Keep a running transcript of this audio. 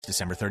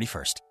December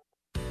 31st.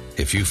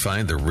 If you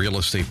find the real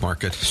estate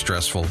market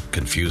stressful,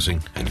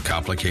 confusing, and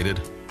complicated,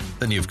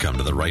 then you've come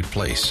to the right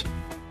place.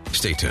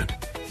 Stay tuned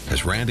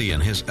as Randy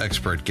and his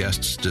expert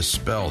guests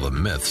dispel the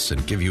myths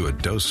and give you a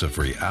dose of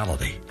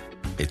reality.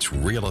 It's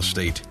Real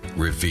Estate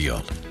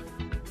Revealed.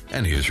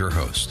 And here's your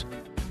host,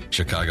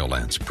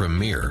 Chicagoland's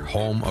premier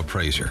home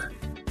appraiser,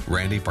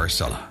 Randy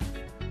Barcella.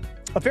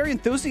 A very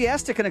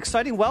enthusiastic and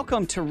exciting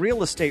welcome to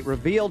Real Estate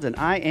Revealed, and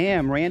I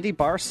am Randy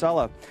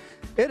Barcella.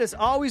 It is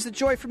always a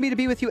joy for me to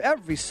be with you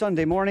every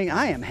Sunday morning.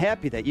 I am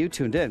happy that you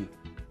tuned in,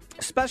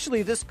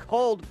 especially this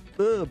cold,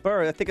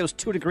 I think it was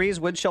 2 degrees,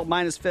 wind chill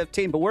minus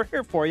 15, but we're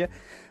here for you.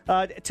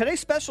 Today's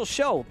special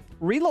show,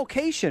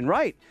 relocation,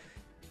 right?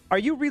 Are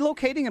you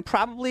relocating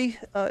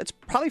and it's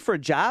probably for a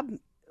job?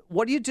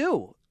 What do you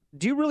do?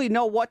 Do you really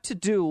know what to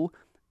do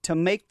to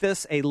make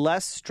this a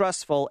less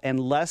stressful and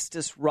less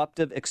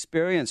disruptive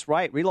experience,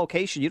 right?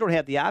 Relocation, you don't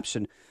have the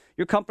option.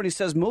 Your company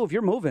says move,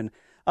 you're moving.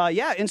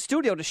 In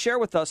studio to share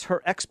with us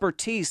her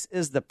expertise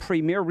is the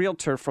premier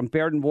realtor from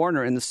Baird &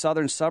 Warner in the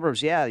southern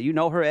suburbs. Yeah, you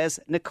know her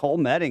as Nicole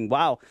Metting.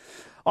 Wow.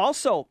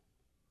 Also,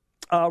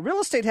 real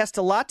estate has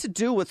a lot to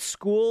do with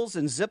schools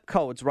and zip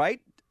codes,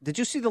 right? Did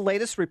you see the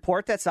latest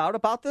report that's out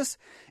about this?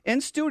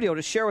 In studio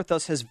to share with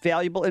us his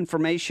valuable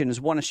information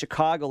is one of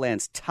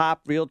Chicagoland's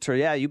top realtor.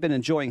 Yeah, you've been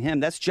enjoying him.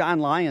 That's John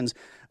Lyons,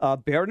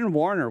 Baird &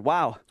 Warner.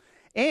 Wow.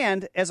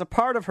 And as a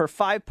part of her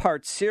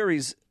 5-part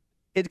series,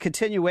 in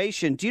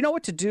continuation, do you know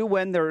what to do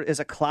when there is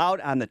a cloud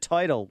on the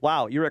title?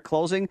 Wow, you're at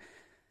closing.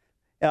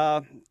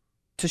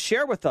 To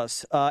share with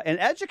us and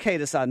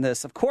educate us on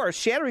this, of course,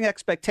 Shattering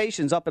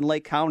Expectations up in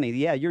Lake County.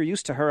 Yeah, you're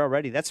used to her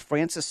already. That's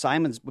Frances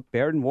Simons with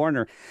Baird &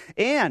 Warner.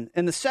 And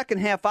in the second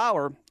half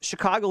hour,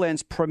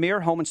 Chicagoland's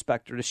premier home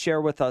inspector to share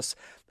with us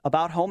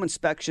about home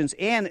inspections,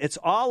 and it's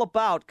all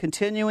about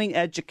continuing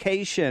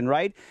education,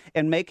 right,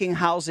 and making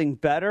housing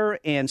better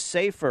and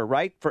safer,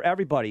 right, for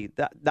everybody,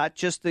 not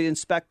just the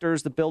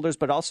inspectors, the builders,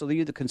 but also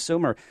you, the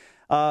consumer.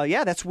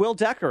 That's Will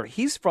Decker.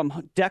 He's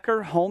from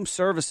Decker Home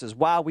Services.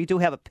 Wow, we do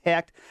have a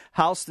packed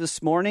house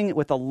this morning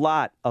with a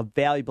lot of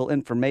valuable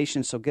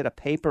information, so get a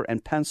paper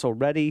and pencil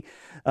ready.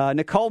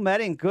 Nicole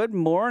Metting, good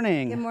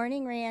morning. Good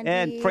morning, Randy.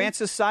 And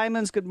Frances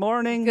Simons, good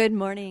morning. Good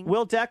morning.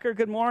 Will Decker,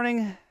 good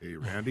morning. Hey,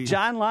 Randy.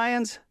 John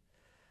Lyons.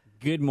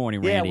 Good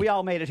morning, Randy. Yeah, we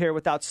all made it here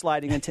without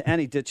sliding into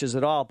any ditches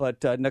at all,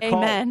 but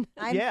Nicole. Amen.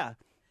 Yeah.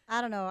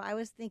 I don't know. I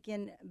was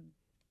thinking,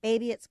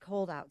 baby, it's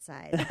cold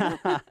outside.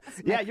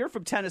 Yeah, you're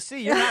from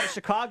Tennessee. You're not a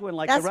Chicagoan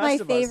like the rest of us.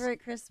 That's my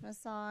favorite Christmas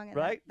song. And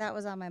right? That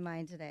was on my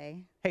mind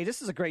today. Hey,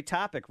 this is a great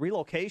topic,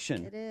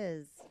 relocation. It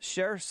is.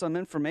 Share some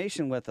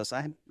information with us.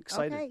 I'm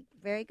excited. Okay,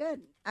 very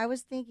good. I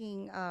was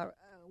thinking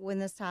when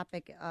this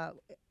topic, I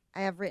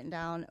have written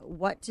down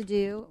what to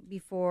do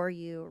before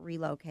you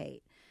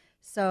relocate.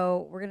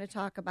 So we're going to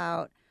talk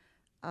about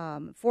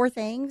 4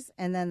 things,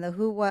 and then the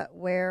who, what,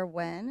 where,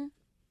 when.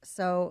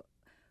 So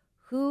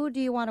who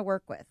do you want to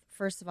work with?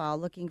 First of all,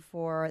 looking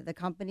for the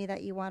company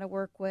that you want to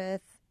work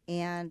with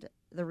and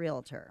the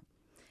realtor.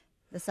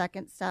 The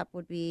second step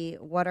would be,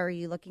 what are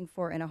you looking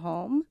for in a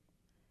home?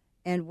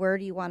 And where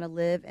do you want to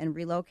live and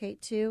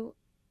relocate to?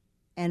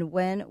 And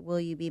when will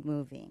you be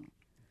moving?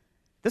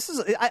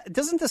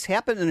 Doesn't this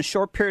happen in a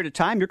short period of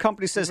time? Your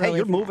company says, really hey,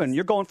 you're moving. fast.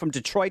 You're going from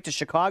Detroit to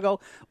Chicago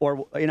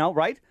or,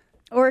 right?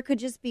 Or it could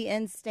just be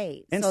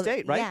in-state.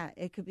 In-state, right? Yeah,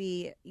 it could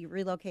be you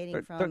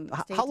relocating from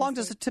state How to long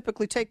does state. it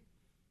typically take?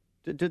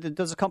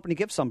 Does a company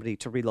give somebody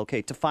to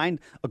relocate, to find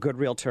a good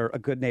realtor, a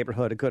good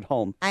neighborhood, a good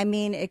home? I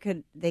mean,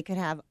 they could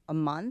have a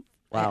month.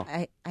 Wow.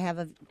 I have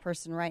a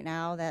person right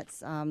now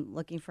that's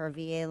looking for a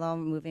VA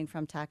loan, moving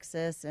from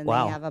Texas, and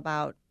Wow. they have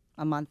about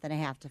a month and a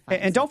half to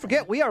find And don't something.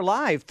 forget, we are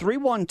live,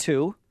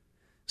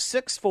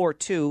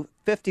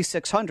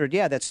 312-642-5600.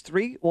 Yeah, that's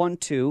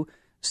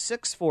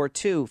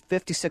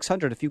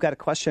 312-642-5600 if you've got a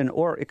question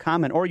or a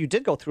comment, or you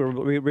did go through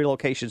a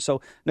relocation.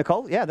 So,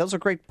 Nicole, yeah, those are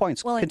great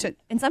points. Well, and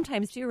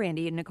sometimes too,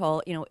 Randy and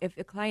Nicole, if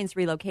a client's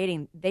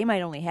relocating, they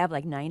might only have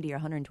like 90 or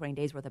 120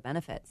 days worth of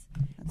benefits.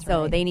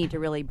 So right. they need to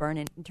really turn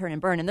and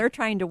burn. And they're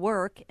trying to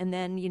work, and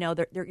then,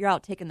 you're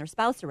out taking their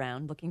spouse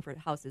around looking for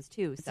houses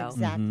too. That's So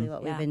exactly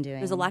what Yeah. we've been doing.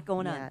 There's a lot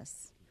going on.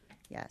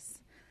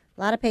 Yes.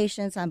 A lot of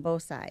patience on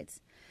both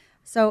sides.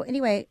 So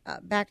anyway,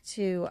 back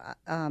to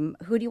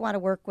who do you want to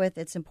work with?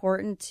 It's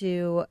important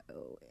to,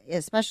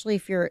 especially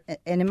if you're,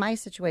 and in my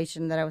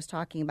situation that I was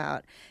talking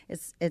about,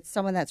 it's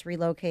someone that's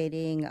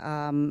relocating.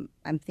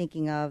 I'm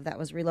thinking of that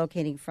was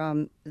relocating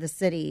from the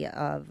city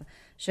of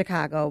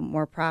Chicago,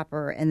 more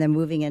proper, and then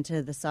moving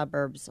into the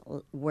suburbs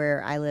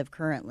where I live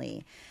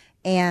currently,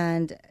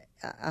 and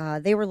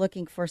they were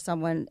looking for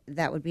someone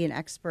that would be an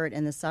expert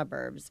in the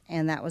suburbs,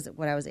 and that was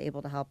what I was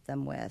able to help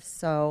them with.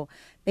 So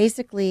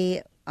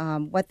basically,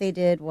 what they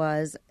did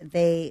was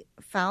they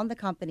found the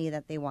company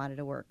that they wanted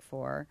to work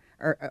for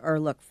or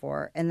look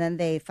for, and then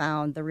they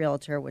found the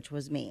realtor, which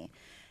was me.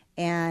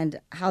 And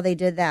how they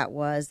did that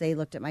was they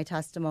looked at my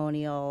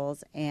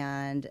testimonials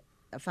and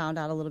found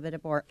out a little bit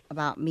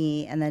about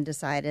me and then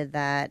decided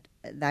that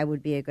I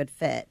would be a good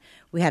fit.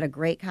 We had a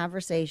great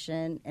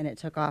conversation, and it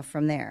took off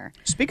from there.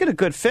 Speaking of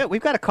good fit,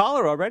 we've got a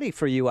caller already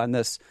for you on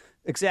this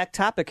exact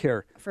topic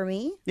here. For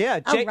me? Yeah.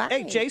 All right.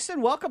 Hey,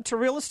 Jason, welcome to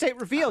Real Estate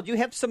Revealed. You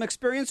have some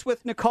experience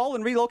with Nicole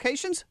and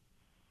relocations?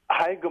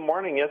 Hi, good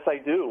morning. Yes, I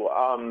do.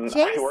 I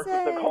worked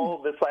with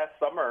Nicole this last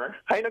summer.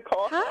 Hi,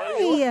 Nicole.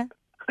 Hi.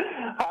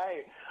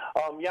 Hi.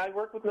 I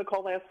worked with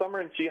Nicole last summer,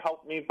 and she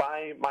helped me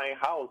buy my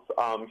house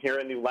here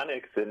in New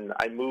Lenox, and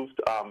I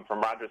moved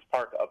from Rogers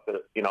Park up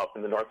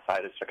in the north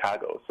side of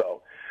Chicago.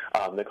 So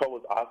Nicole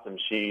was awesome.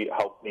 She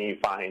helped me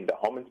find a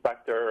home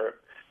inspector,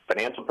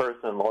 financial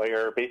person,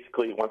 lawyer.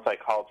 Basically, once I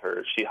called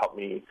her, she helped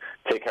me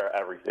take care of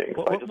everything.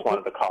 So I just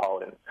wanted to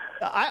call and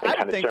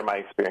kind of share my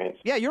experience.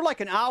 Yeah, you're like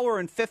an hour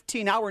and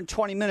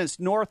 20 minutes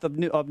north of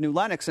New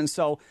Lenox, and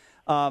so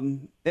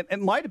it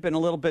might have been a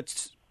little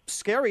bit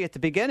scary at the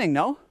beginning,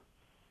 no?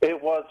 It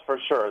was, for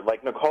sure.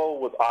 Like, Nicole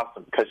was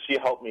awesome because she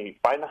helped me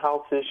find the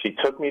houses. She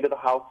took me to the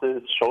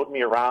houses, showed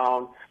me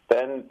around.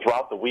 Then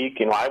throughout the week,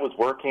 I was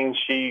working.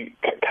 She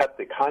kept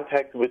in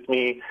contact with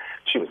me.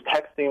 She was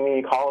texting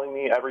me, calling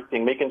me,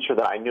 everything, making sure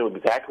that I knew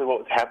exactly what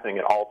was happening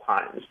at all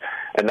times.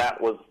 And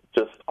that was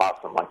just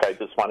awesome. Like, I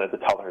just wanted to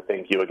tell her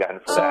thank you again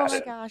for that. Oh,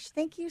 my gosh.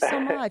 Thank you so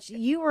much.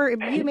 You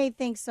made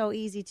things so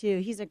easy, too.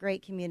 He's a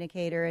great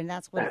communicator, and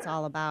that's what it's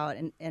all about.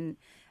 And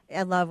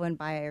I love when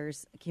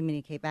buyers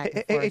communicate back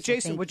and forth. Hey,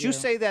 Jason, would you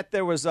say that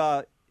there was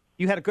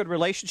you had a good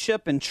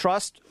relationship and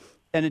trust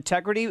and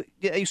integrity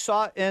that you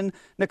saw in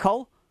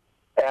Nicole?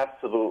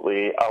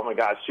 Absolutely. Oh my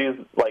gosh, she was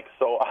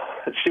so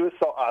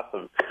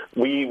awesome.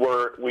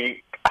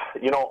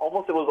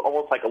 It was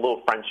almost like a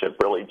little friendship,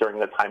 really, during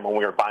the time when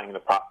we were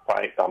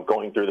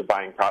going through the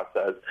buying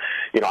process.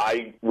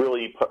 I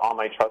really put all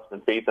my trust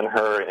and faith in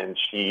her, and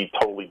she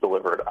totally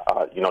delivered.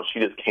 She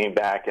just came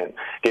back and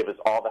gave us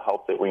all the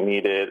help that we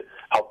needed,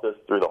 helped us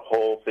through the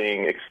whole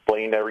thing,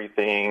 explained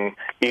everything,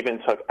 even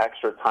took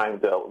extra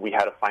time we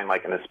had to find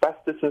like an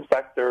asbestos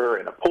inspector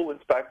and a pool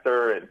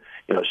inspector, and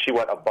she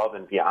went above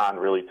and beyond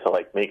really to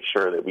like make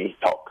sure that we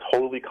felt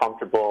totally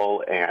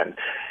comfortable and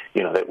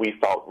that we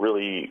felt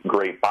really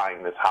great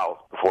buying this house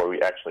before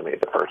we actually made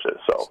the purchase.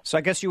 So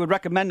I guess you would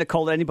recommend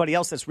Nicole to anybody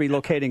else that's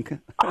relocating.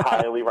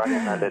 Highly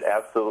recommend it.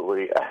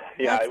 Absolutely.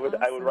 Yeah, I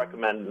would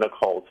recommend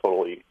Nicole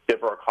totally.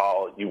 Give her a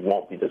call. You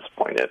won't be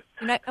disappointed.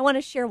 And I want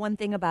to share one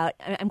thing about,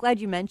 I'm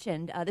glad you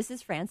mentioned, this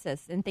is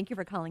Francis, and thank you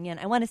for calling in.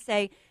 I want to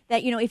say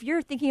that, if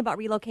you're thinking about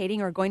relocating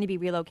or going to be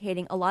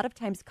relocating, a lot of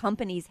times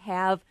companies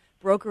have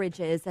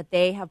brokerages that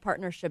they have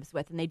partnerships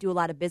with and they do a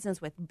lot of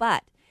business with.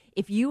 But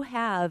if you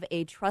have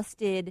a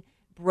trusted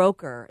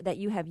broker that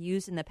you have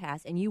used in the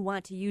past and you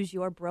want to use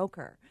your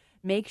broker,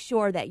 make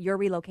sure that your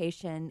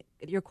relocation,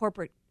 your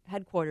corporate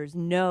headquarters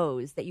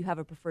knows that you have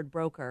a preferred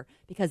broker,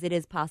 because it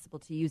is possible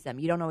to use them.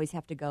 You don't always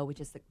have to go with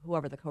just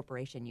whoever the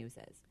corporation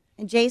uses.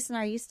 And Jason,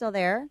 are you still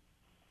there?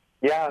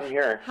 Yeah, I'm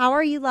here. How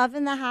are you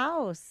loving the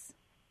house?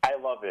 I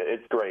love it.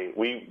 It's great.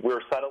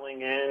 We're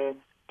settling in,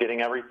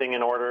 getting everything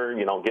in order,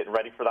 getting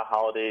ready for the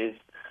holidays.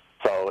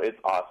 So it's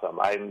awesome.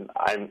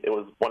 It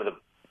was one of the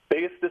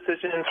biggest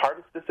decisions,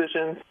 hardest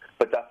decisions,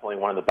 but definitely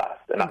one of the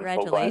best. And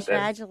congratulations.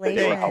 I'm so glad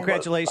that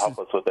Congratulations. help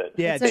us with it.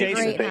 Yeah, it's a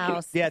Jason. Great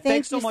house. Yeah,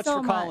 thanks so much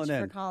for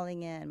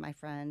calling in, my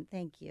friend.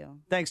 Thank you.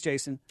 Thanks,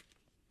 Jason.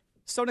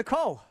 So,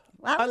 Nicole,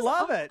 I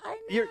love it. I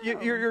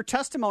know. Your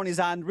testimonies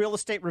on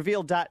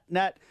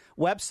realestaterevealed.net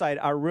website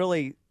are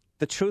really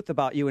the truth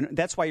about you, and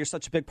that's why you're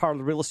such a big part of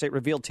the Real Estate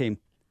Revealed team.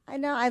 I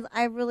know.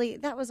 I really,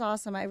 that was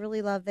awesome. I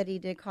really love that he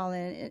did call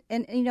in,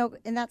 and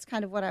and that's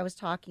kind of what I was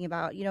talking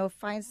about.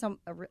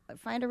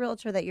 Find a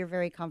realtor that you're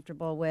very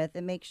comfortable with,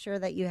 and make sure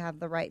that you have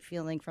the right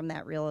feeling from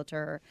that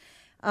realtor.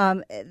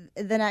 The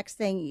next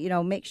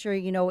thing, make sure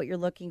you know what you're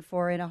looking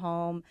for in a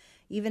home.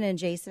 Even in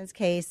Jason's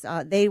case,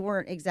 they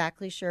weren't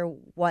exactly sure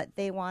what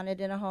they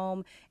wanted in a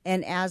home.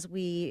 And as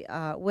we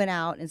went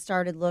out and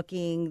started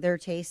looking, their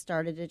taste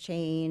started to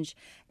change,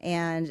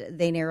 and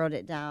they narrowed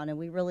it down. And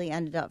we really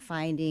ended up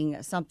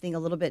finding something a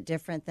little bit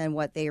different than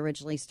what they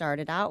originally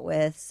started out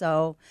with.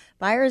 So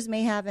buyers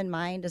may have in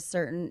mind a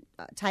certain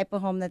type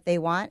of home that they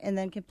want, and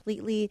then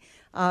completely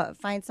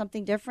find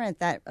something different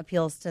that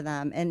appeals to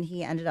them. And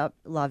he ended up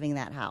loving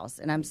that house,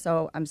 and I'm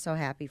so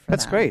happy for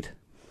That's them. great.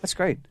 That's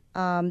great.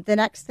 The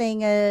next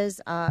thing is,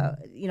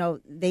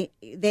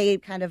 they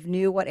kind of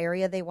knew what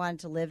area they wanted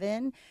to live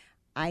in.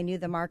 I knew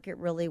the market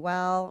really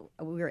well.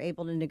 We were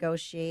able to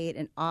negotiate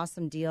an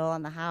awesome deal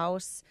on the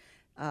house.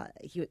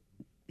 He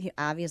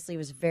obviously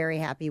was very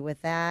happy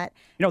with that.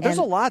 There's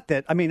a lot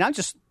that,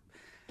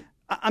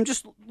 I'm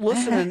just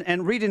listening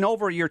and reading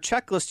over your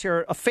checklist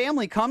here. A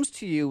family comes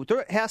to you.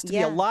 There has to be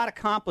a lot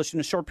accomplished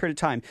in a short period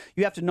of time.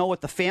 You have to know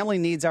what the family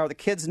needs are, the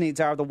kids' needs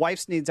are, the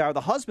wife's needs are,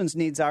 the husband's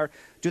needs are.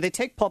 Do they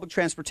take public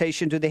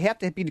transportation? Do they have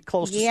to be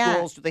close to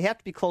schools? Do they have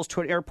to be close to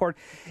an airport?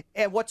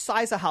 And what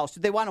size of house? Do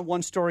they want a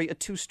 1-story, a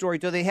 2-story?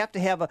 Do they have to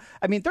have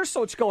there's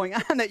so much going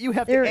on that you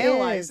have to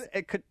analyze.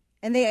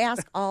 And they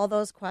ask all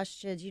those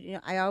questions. You know,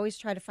 I always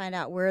try to find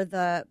out where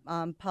the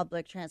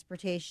public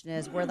transportation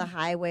is, where the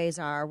highways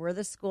are, where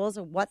the schools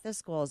are, what the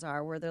schools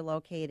are, where they're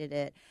located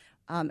at,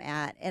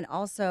 and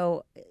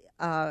also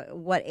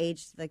what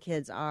age the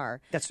kids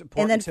are. That's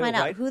important, and then too, find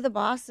right? out who the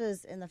boss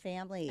is in the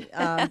family,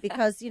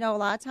 because, you know, a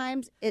lot of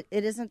times it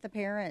isn't the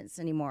parents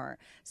anymore.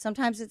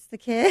 Sometimes it's the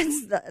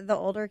kids, the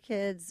older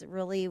kids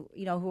really,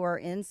 you know, who are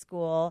in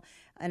school.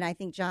 And I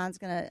think John's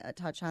going to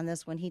touch on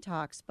this when he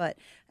talks, but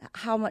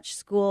how much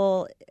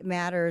school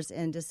matters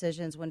in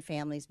decisions when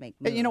families make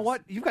moves. And you know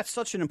what? You've got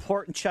such an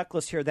important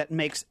checklist here that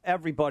makes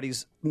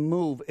everybody's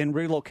move in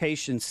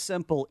relocation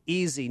simple,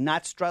 easy,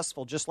 not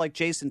stressful, just like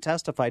Jason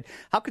testified.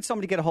 How could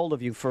somebody get a hold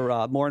of you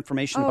for more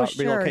information about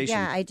relocation?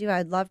 Yeah, I do.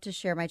 I'd love to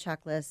share my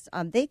checklist.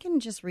 They can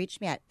just reach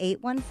me at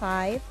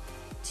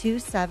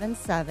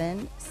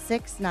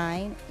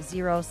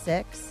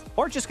 815-277-6906.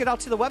 Or just get out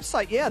to the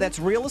website. Yeah, that's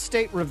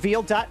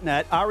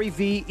realestaterevealed.net,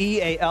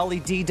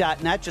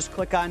 REVEALED.net. Just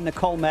click on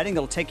Nicole Metting.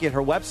 It'll take you to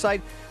her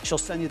website. She'll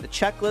send you the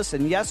checklist.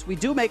 And yes, we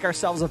do make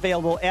ourselves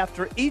available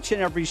after each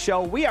and every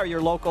show. We are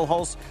your local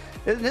hosts.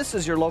 And this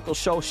is your local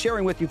show,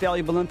 sharing with you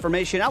valuable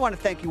information. I want to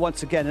thank you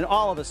once again, and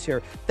all of us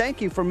here. Thank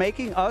you for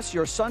making us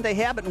your Sunday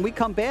habit. And we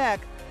come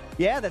back.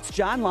 Yeah, that's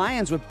John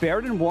Lyons with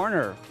Baird &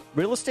 Warner.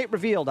 Real Estate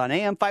Revealed on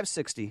AM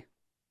 560.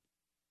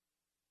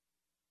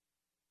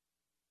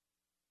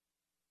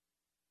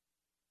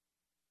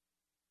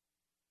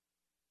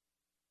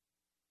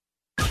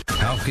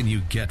 How can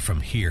you get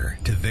from here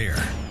to there?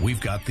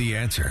 We've got the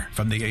answer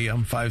from the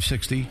AM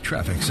 560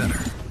 Traffic Center.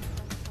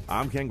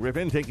 I'm Ken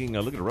Griffin, taking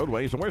a look at the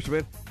roadways, the worst of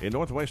it in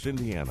northwest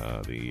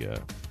Indiana. The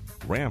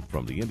ramp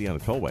from the Indiana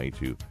Tollway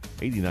to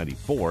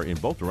 8094 in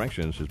both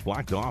directions is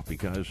blocked off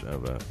because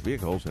of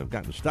vehicles have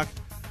gotten stuck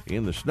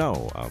in the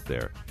snow out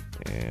there.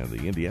 And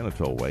the Indiana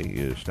Tollway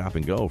is stop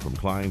and go from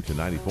Klein to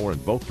 94 in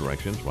both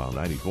directions, while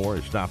 94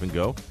 is stop and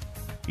go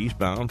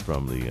eastbound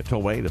from the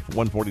tollway to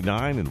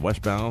 149 and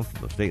westbound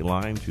from the state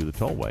line to the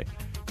tollway.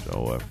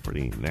 So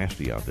pretty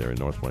nasty out there in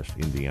northwest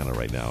Indiana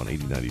right now on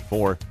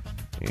 8094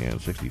 and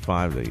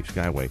 65, the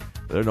Skyway.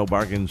 There are no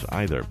bargains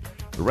either.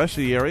 The rest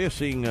of the area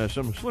seeing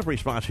some slippery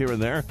spots here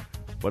and there,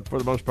 but for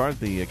the most part,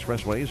 the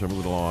expressways are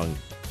moving along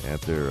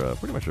at their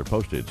pretty much their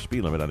posted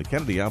speed limit. On the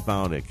Kennedy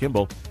outbound at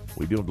Kimball,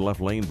 we do have the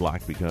left lane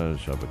blocked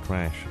because of a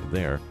crash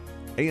there.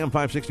 AM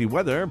 560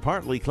 weather,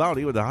 partly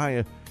cloudy with a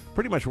high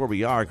pretty much where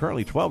we are,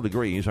 currently 12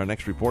 degrees. Our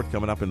next report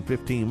coming up in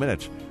 15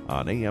 minutes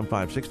on AM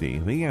 560,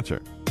 The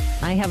Answer.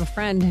 I have a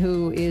friend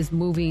who is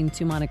moving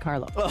to Monte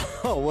Carlo.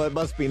 Oh, well, it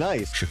must be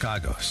nice.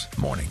 Chicago's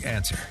Morning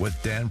Answer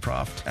with Dan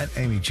Proft and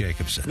Amy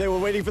Jacobson. They were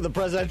waiting for the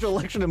presidential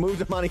election to move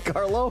to Monte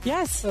Carlo?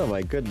 Yes. Oh,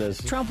 my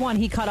goodness. Trump won.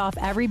 He cut off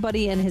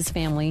everybody in his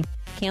family,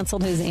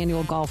 canceled his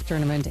annual golf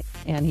tournament,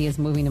 and he is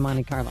moving to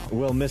Monte Carlo.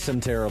 We'll miss him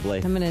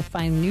terribly. I'm going to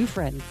find new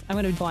friends. I'm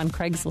going to go on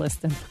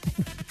Craigslist and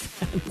find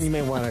friends. You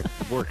may want to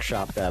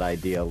workshop that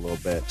idea a little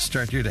bit.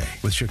 Start your day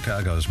with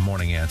Chicago's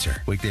Morning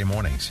Answer. Weekday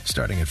mornings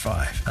starting at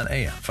 5 on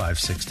AM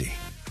 560.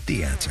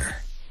 The Answer.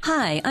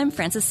 Hi, I'm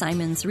Frances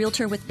Simons,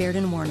 Realtor with Baird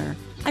 & Warner.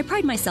 I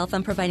pride myself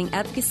on providing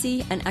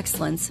advocacy and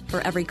excellence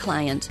for every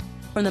client.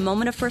 From the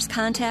moment of first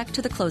contact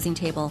to the closing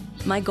table,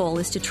 my goal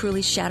is to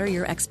truly shatter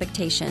your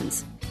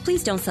expectations.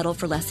 Please don't settle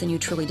for less than you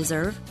truly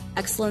deserve.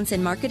 Excellence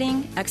in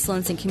marketing,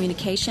 excellence in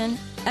communication,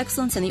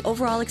 excellence in the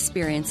overall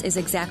experience is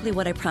exactly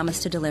what I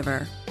promise to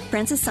deliver.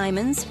 Frances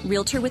Simons,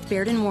 Realtor with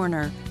Baird &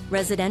 Warner.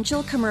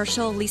 Residential,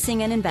 commercial,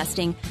 leasing, and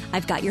investing,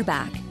 I've got your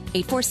back.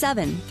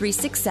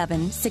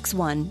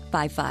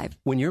 847-367-6155.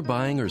 When you're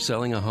buying or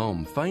selling a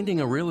home,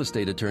 finding a real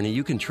estate attorney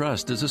you can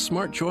trust is a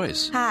smart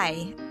choice.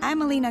 Hi,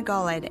 I'm Alina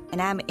Golod,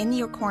 and I'm in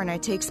your corner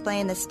to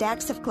explain the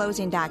stacks of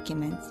closing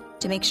documents,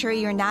 to make sure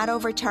you're not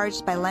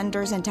overcharged by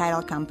lenders and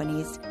title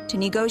companies, to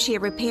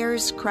negotiate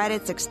repairs,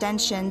 credits,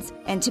 extensions,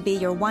 and to be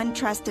your one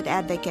trusted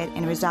advocate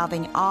in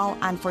resolving all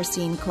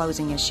unforeseen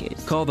closing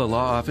issues. Call the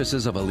law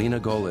offices of Alina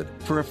Golod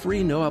for a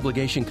free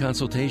no-obligation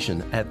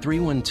consultation at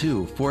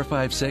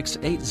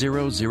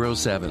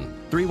 312-456-8007.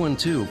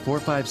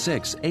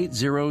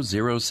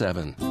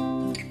 312-456-8007.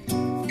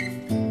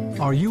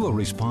 Are you a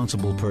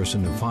responsible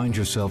person who finds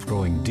yourself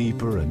growing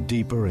deeper and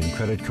deeper in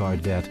credit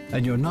card debt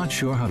and you're not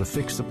sure how to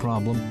fix the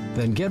problem?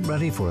 Then get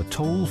ready for a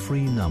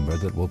toll-free number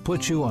that will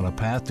put you on a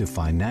path to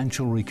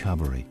financial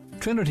recovery.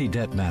 Trinity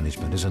Debt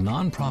Management is a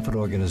nonprofit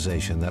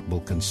organization that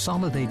will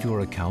consolidate your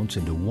accounts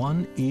into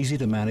one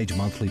easy-to-manage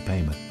monthly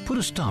payment, put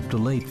a stop to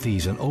late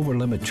fees and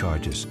over-limit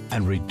charges,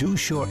 and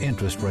reduce your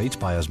interest rates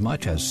by as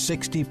much as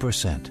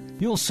 60%.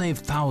 You'll save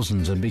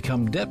thousands and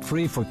become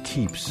debt-free for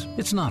keeps.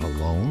 It's not a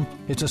loan.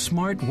 It's a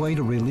smart way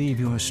to relieve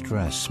your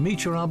stress,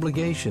 meet your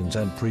obligations,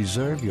 and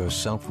preserve your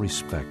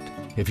self-respect.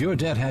 If your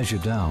debt has you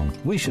down,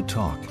 we should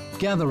talk.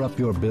 Gather up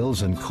your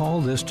bills and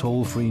call this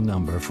toll-free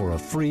number for a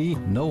free,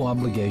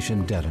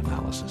 no-obligation debt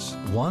analysis.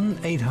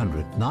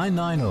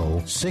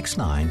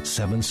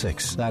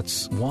 1-800-990-6976.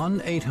 That's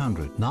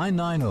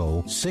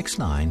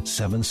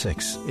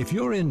 1-800-990-6976. If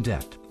you're in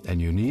debt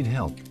and you need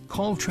help,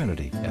 call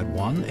Trinity at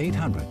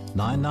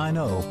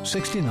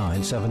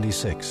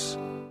 1-800-990-6976.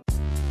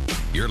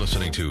 You're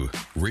listening to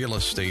Real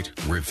Estate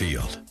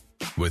Revealed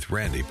with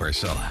Randy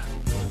Barcella.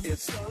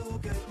 It's so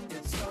good.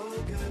 It's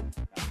so good.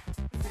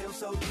 It feels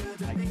so good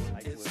to me.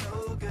 It's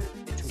so good.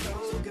 It's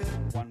so good.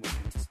 I don't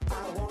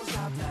want to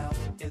stop now.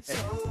 It's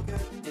so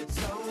good.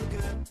 It's so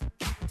good.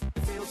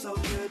 It feels so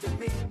good to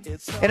me.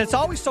 And it's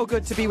always so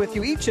good to be with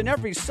you each and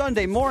every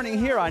Sunday morning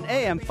here on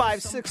AM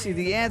 560,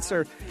 The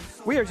Answer.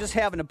 We are just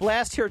having a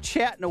blast here,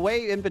 chatting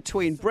away in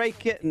between break,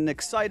 getting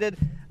excited.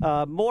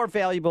 More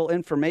valuable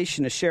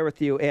information to share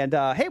with you. And,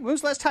 hey, when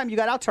was the last time you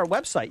got out to our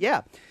website?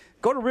 Yeah.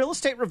 Go to Real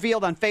Estate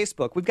Revealed on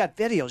Facebook. We've got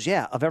videos,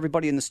 of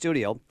everybody in the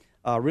studio.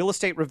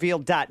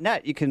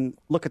 realestaterevealed.net. You can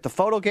look at the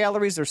photo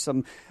galleries. There's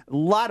a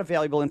lot of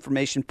valuable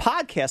information.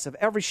 Podcasts of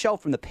every show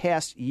from the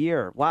past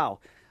year. Wow.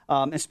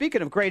 And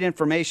speaking of great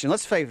information,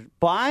 let's say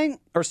buying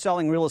or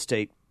selling real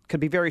estate can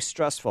be very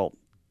stressful,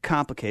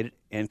 complicated,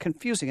 and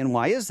confusing. And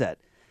why is that?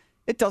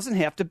 It doesn't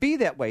have to be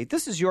that way.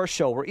 This is your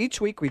show where each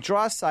week we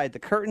draw aside the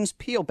curtains,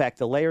 peel back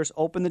the layers,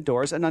 open the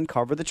doors, and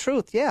uncover the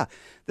truth. Yeah,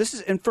 this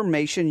is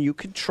information you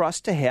can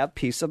trust to have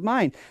peace of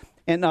mind.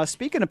 And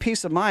speaking of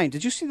peace of mind,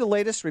 did you see the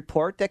latest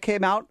report that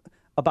came out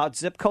about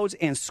zip codes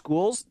and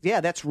schools?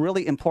 Yeah, that's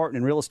really important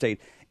in real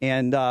estate.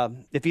 And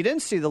if you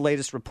didn't see the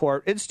latest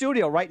report, in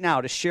studio right now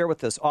to share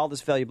with us all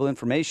this valuable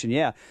information,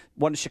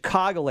 one of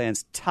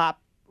Chicagoland's top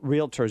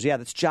realtors. Yeah,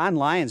 that's John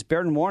Lyons,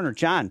 Baird & Warner.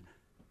 John.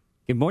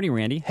 Good morning,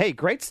 Randy. Hey,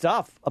 great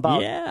stuff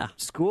about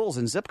schools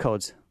and zip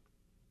codes.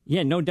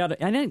 Yeah, no doubt.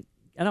 I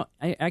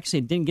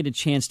actually didn't get a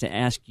chance to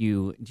ask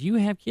you, do you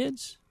have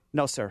kids?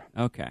 No, sir.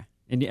 Okay.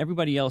 And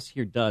everybody else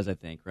here does, I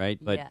think, right?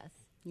 But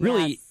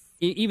really,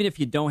 even if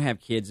you don't have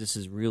kids, this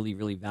is really,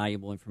 really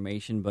valuable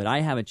information. But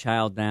I have a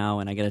child now,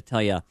 and I got to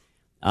tell you,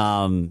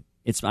 I'm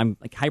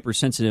like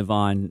hypersensitive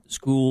on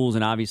schools,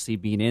 and obviously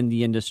being in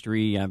the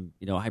industry, I'm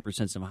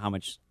hypersensitive on how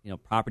much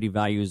property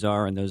values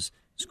are in those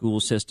school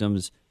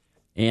systems.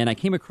 And I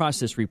came across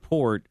this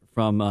report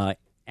from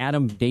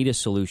Atom Data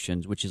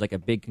Solutions, which is like a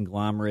big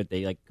conglomerate.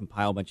 They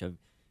compile a bunch of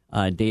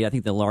data. I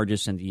think the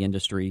largest in the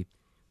industry.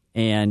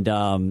 And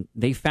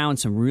they found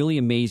some really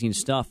amazing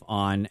stuff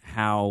on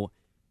how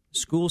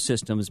school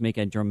systems make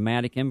a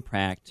dramatic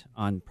impact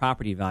on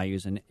property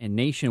values. And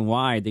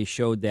nationwide, they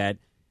showed that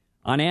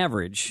on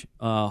average,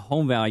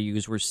 home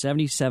values were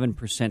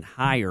 77%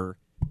 higher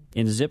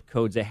in zip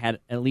codes that had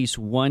at least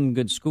one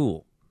good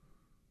school.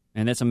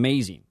 And that's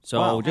amazing.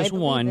 So just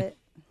one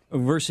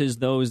versus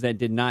those that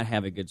did not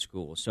have a good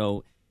school.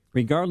 So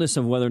regardless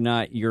of whether or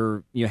not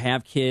you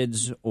have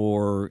kids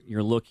or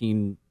you're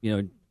looking,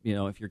 if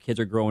your kids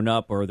are growing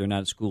up or they're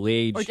not at school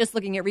age. Or just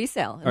looking at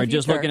resale. Or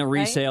just looking at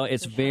resale. Right?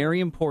 It's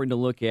very important to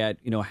look at,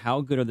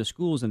 how good are the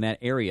schools in that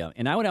area.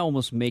 And I would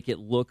almost make it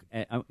look,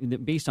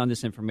 based on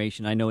this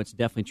information, I know it's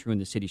definitely true in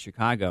the city of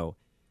Chicago.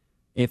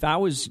 If I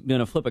was going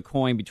to flip a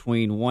coin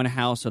between one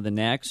house or the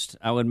next,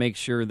 I would make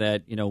sure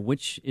that,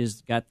 which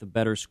is got the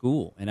better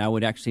school. And I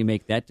would actually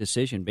make that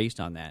decision based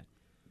on that.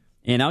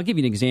 And I'll give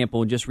you an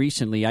example. Just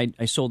recently,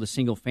 I sold a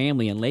single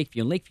family in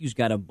Lakeview. And Lakeview's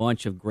got a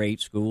bunch of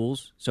great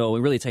schools. So it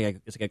really it's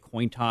like a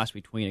coin toss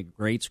between a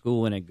great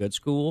school and a good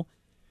school.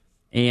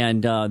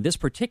 And this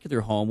particular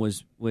home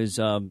was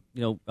a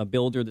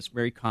builder that's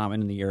very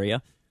common in the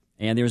area.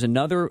 And there was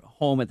another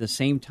home at the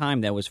same time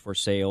that was for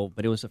sale,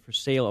 but it was for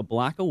sale a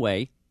block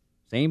away.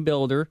 Same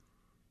builder,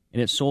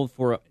 and it sold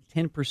for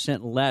 10%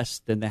 less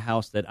than the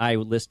house that I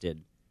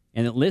listed.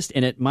 And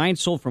mine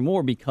sold for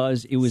more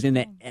because it was in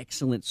that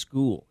excellent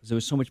school. There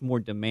was so much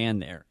more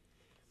demand there.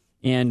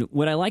 And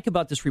what I like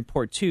about this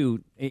report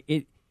too,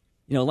 a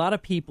lot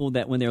of people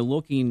that when they're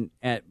looking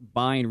at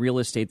buying real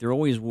estate, they're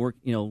always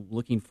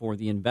looking for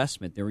the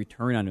investment, their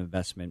return on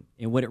investment.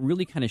 And what it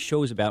really kind of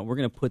shows about, we're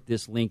going to put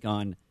this link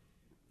on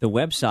the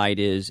website,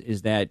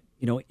 is that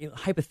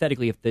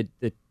hypothetically, if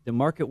the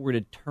market were to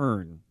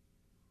turn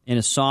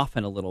and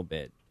soften a little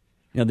bit.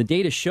 The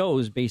data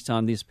shows based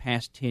on these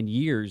past 10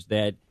 years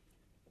that,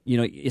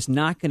 it's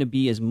not going to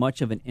be as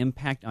much of an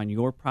impact on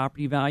your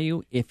property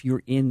value if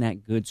you're in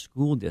that good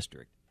school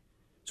district.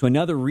 So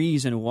another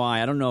reason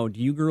why, I don't know, do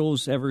you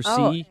girls ever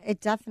see it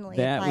definitely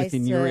that applies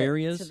within your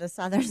areas? To the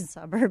southern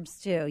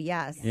suburbs, too,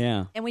 yes.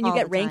 Yeah. And when you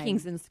get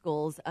rankings in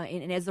schools,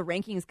 and as the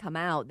rankings come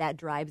out, that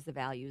drives the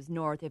values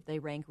north if they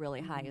rank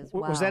really high as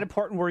well. Was that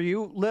important where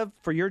you live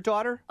for your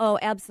daughter? Oh,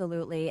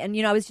 absolutely. And,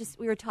 we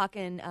were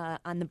talking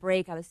on the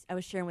break, I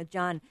was sharing with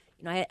John,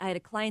 I had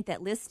a client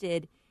that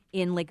listed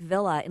in Lake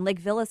Villa, and Lake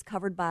Villa is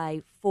covered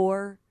by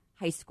 4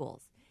 high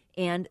schools.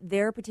 And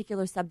their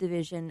particular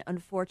subdivision,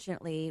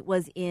 unfortunately,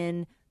 was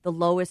in the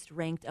lowest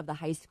ranked of the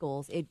high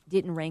schools. It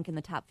didn't rank in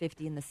the top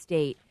 50 in the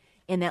state.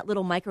 And that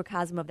little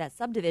microcosm of that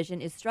subdivision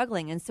is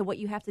struggling. And so what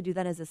you have to do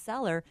then as a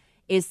seller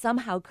is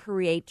somehow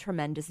create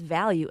tremendous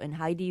value. And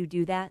how do you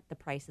do that? The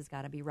price has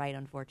got to be right,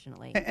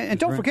 unfortunately. And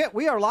don't forget,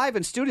 we are live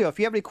in studio. If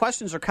you have any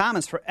questions or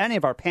comments for any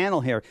of our panel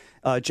here,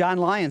 John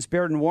Lyons,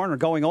 Baird & Warner,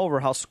 going over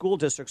how school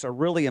districts are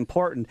really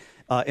important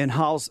in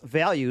house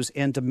values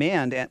and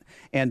demand.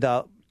 And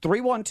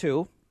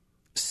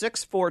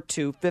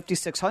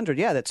 312-642-5600.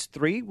 Yeah, that's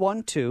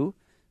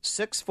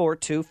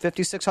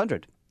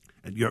 312-642-5600.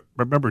 And you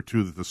remember,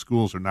 too, that the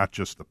schools are not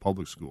just the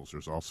public schools.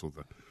 There's also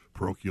the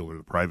parochial or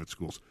the private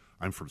schools.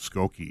 I'm from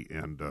Skokie,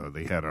 and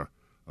they had a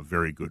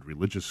very good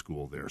religious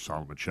school there,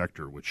 Solomon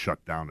Schechter, which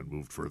shut down and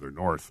moved further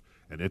north,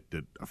 and it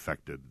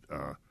affected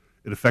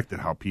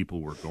how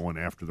people were going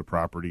after the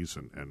properties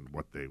and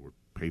what they would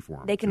pay for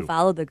them. They can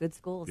follow the good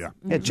schools. Yeah,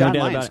 yeah, John No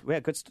doubt Lyons.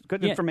 about it. Yeah,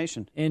 good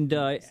information. And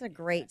It's a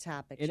great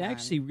topic, it John.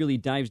 actually really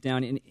dives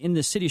down in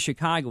the city of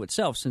Chicago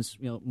itself, since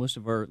most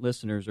of our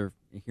listeners are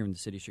here in the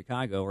city of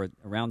Chicago or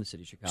around the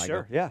city of Chicago.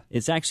 Sure, yeah.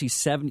 It's actually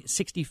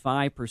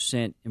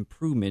 65%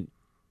 improvement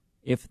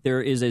if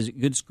there is a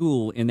good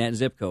school in that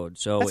zip code.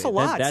 So That's a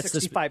lot, that's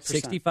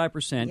 65%.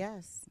 65%.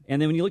 Yes.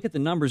 And then when you look at the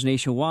numbers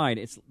nationwide,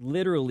 it's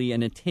literally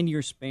in a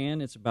 10-year span,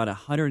 it's about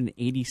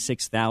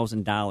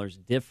 $186,000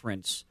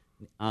 difference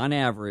on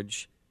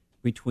average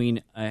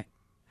between a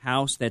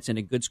house that's in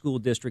a good school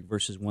district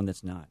versus one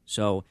that's not.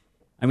 So,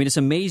 I mean, it's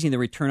amazing the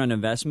return on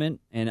investment.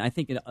 And I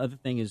think the other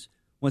thing is,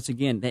 once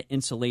again, that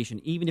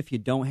insulation. Even if you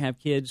don't have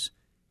kids,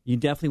 you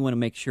definitely want to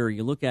make sure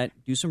you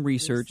do some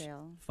research,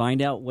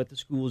 find out what the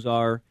schools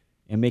are,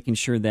 and making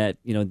sure that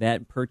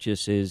that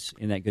purchase is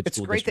in that good It's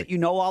school great district. that you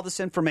know all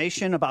this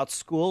information about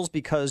schools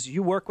because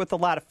you work with a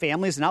lot of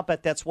families, and I'll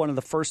bet that's one of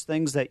the first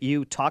things that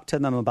you talk to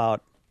them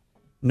about.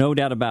 No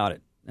doubt about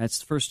it.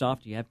 That's first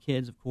off. Do you have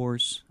kids? Of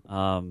course.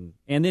 And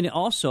then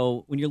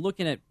also, when you're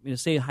looking at,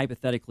 say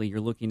hypothetically, you're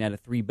looking at a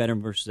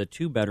 3-bedroom versus a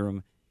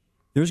 2-bedroom,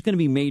 there's going to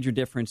be major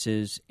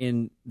differences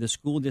in the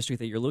school district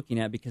that you're looking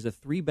at because a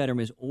 3-bedroom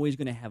is always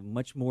going to have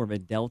much more of a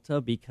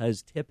delta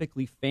because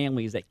typically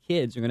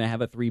kids are going to have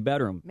a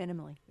 3-bedroom.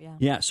 Minimally, yeah.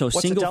 Yeah. So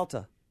What's the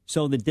delta?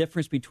 So the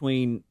difference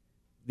between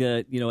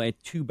a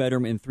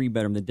 2-bedroom and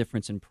 3-bedroom, the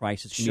difference in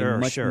price is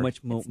going to be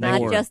much more. It's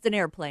not just an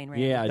airplane, right?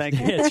 Yeah,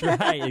 that's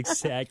right.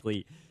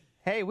 Exactly.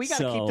 Hey, we got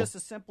to keep this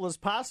as simple as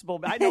possible.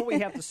 I know we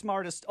have the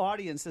smartest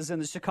audiences in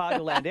the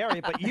Chicagoland area,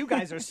 but you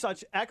guys are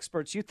such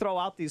experts. You throw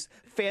out these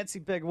fancy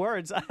big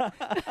words.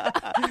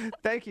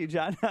 Thank you,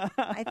 John.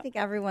 I think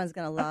everyone's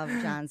going to love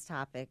John's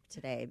topic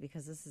today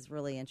because this is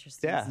really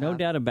interesting. Yeah, stuff. No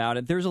doubt about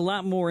it. There's a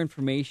lot more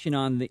information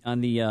on the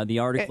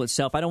article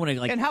itself. I don't want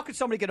to And how could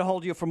somebody get a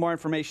hold of you for more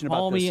information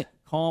about this?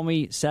 Call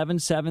me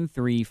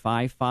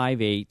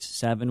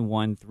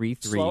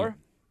 773-558-7133. Slower?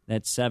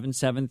 That's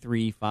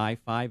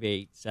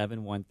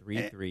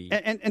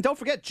 773-558-7133. And don't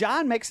forget,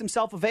 John makes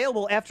himself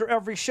available after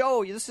every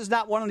show. This is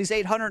not one of these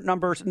 800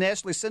 numbers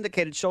nationally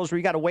syndicated shows where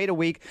you got to wait a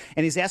week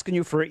and he's asking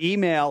you for an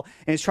email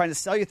and he's trying to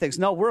sell you things.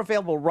 No, we're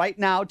available right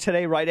now,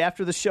 today, right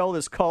after the show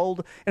this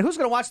cold. And who's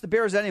going to watch the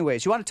Bears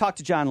anyways? You want to talk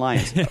to John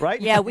Lyons,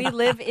 right? Yeah, we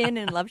live in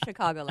and love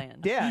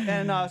Chicagoland. Yeah,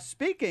 and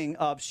speaking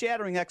of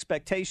shattering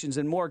expectations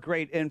and more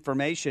great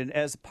information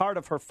as part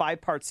of her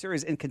 5-part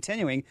series and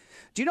continuing,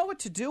 do you know what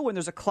to do when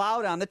there's a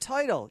cloud on the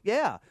title?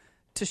 Yeah.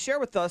 To share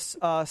with us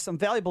some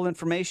valuable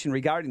information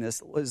regarding this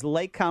is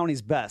Lake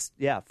County's best.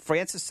 Yeah,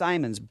 Frances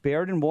Simons,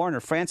 Baird and Warner.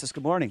 Frances,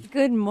 good morning.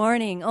 Good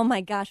morning. Oh, my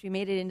gosh, we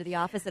made it into the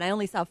office, and I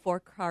only saw 4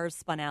 cars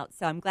spun out,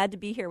 so I'm glad to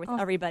be here with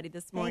everybody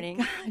this morning.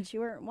 Thank God, you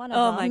weren't one of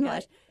Oh, them. my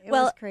gosh. It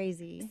was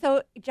crazy.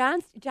 So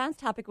John's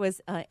topic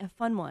was a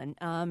fun one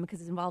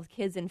because it involves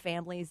kids and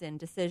families and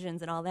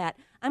decisions and all that.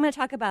 I'm going to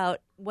talk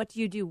about what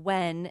do you do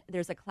when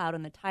there's a cloud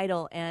on the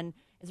title, and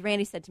as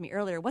Randy said to me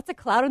earlier, what's a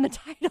cloud on the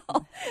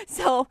title?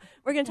 So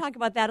we're going to talk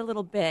about that a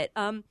little bit.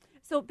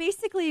 So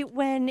basically,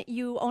 when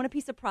you own a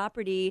piece of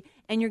property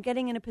and you're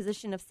getting in a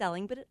position of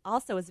selling, but it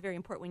also is very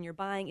important when you're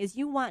buying, is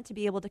you want to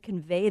be able to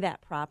convey that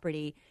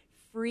property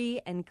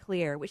free and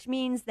clear, which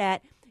means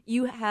that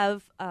you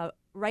have a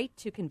right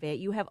to convey it,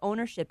 you have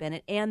ownership in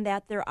it, and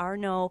that there are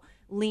no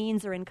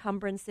liens or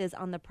encumbrances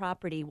on the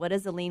property. What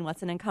is a lien?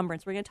 What's an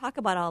encumbrance? We're going to talk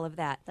about all of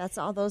that. That's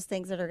all those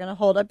things that are going to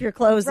hold up your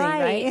closing,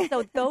 right?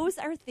 So those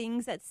are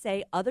things that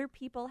say other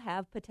people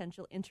have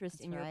potential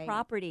interest in your right.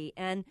 property.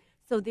 And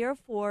so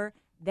therefore,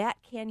 that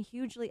can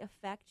hugely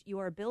affect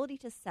your ability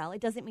to sell.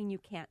 It doesn't mean you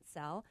can't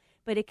sell,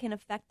 but it can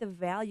affect the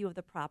value of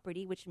the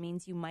property, which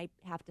means you might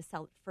have to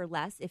sell it for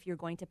less if you're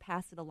going to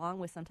pass it along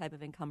with some type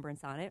of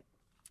encumbrance on it.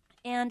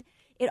 And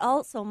it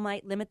also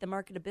might limit the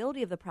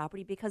marketability of the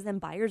property because then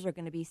buyers are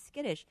going to be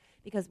skittish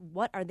because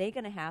what are they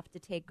going to have to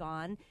take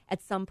on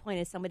at some point?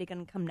 Is somebody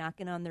going to come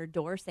knocking on their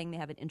door saying they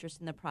have an interest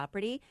in the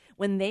property?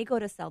 When they go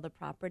to sell the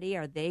property,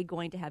 are they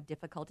going to have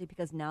difficulty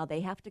because now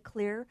they have to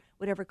clear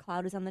whatever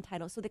cloud is on the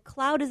title? So the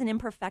cloud is an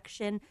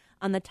imperfection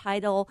on the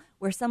title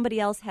where somebody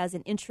else has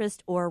an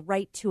interest or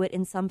right to it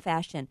in some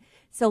fashion.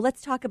 So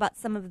let's talk about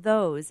some of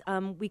those.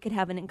 We could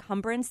have an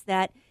encumbrance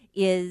that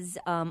is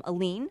a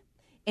lien.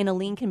 And a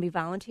lien can be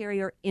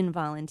voluntary or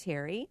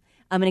involuntary.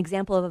 An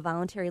example of a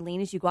voluntary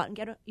lien is you go out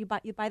and you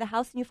buy the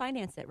house and you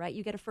finance it, right?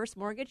 You get a first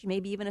mortgage,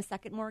 maybe even a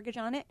second mortgage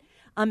on it.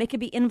 It could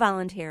be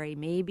involuntary.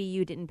 Maybe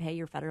you didn't pay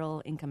your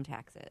federal income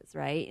taxes,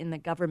 right? And the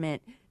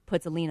government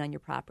puts a lien on your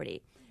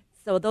property.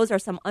 So those are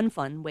some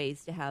unfun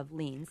ways to have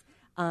liens.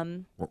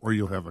 Or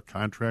you'll have a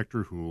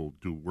contractor who will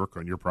do work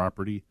on your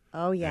property,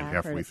 Oh, yeah. And I've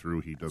halfway heard it.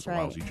 through, he does That's a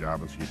right. lousy job,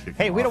 and so you kick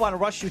Hey, him we off. don't want to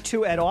rush you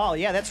two at all.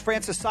 Yeah, that's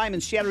Frances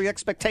Simon, Shattering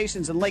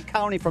Expectations in Lake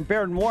County from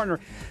Baird Warner.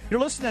 You're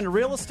listening to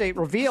Real Estate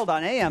Revealed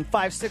on AM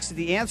 560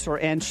 The Answer,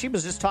 and she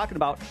was just talking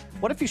about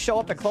what if you show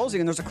up at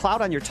closing and there's a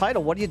cloud on your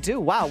title? What do you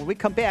do? Wow, when we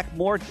come back,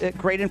 more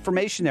great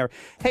information there.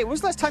 Hey, when was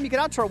the last time you got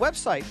out to our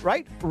website,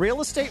 right?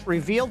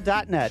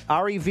 realestaterevealed.net,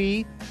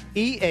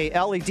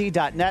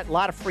 REVEALED.net. A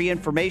lot of free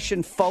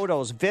information,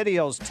 photos,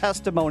 videos,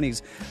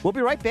 testimonies. We'll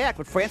be right back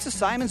with Frances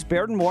Simons,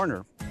 Baird and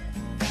Warner.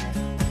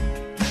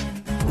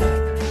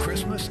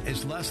 Christmas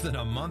is less than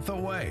a month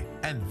away,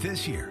 and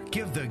this year,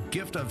 give the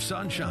gift of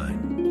sunshine.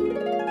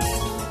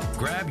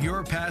 Grab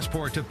your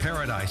passport to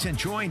paradise and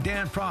join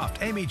Dan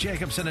Proft, Amy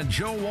Jacobson, and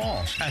Joe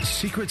Walsh at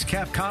Secrets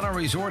Cap Cana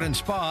Resort and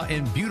Spa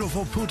in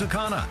beautiful Punta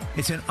Cana.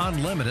 It's an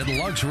unlimited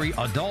luxury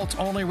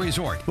adults-only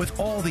resort with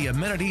all the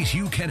amenities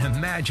you can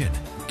imagine.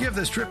 Give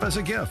this trip as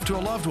a gift to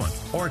a loved one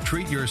or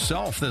treat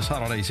yourself this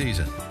holiday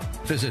season.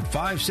 Visit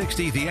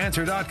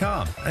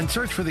 560theanswer.com and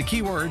search for the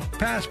keyword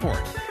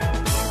passport.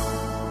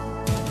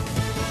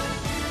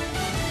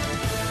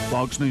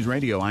 Fox News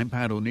Radio, I'm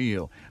Pat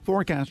O'Neill.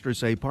 Forecasters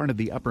say part of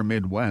the upper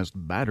Midwest,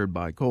 battered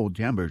by cold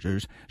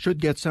temperatures, should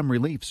get some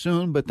relief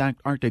soon, but that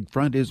Arctic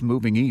front is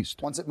moving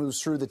east. Once it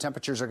moves through, the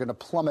temperatures are going to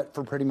plummet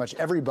for pretty much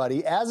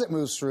everybody. As it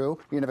moves through,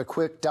 you're going to have a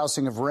quick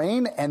dousing of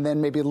rain and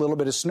then maybe a little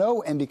bit of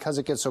snow. And because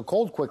it gets so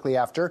cold quickly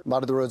after, a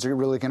lot of the roads are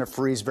really going to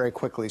freeze very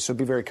quickly. So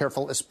be very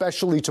careful,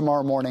 especially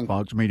tomorrow morning.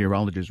 Fox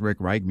meteorologist Rick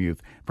Reichmuth.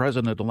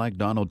 President-elect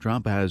Donald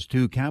Trump has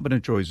two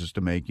cabinet choices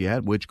to make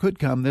yet, which could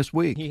come this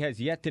week. He has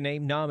yet to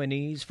name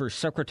nominees for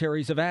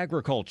Secretaries of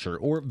Agriculture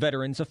or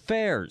Veterans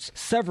Affairs.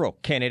 Several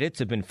candidates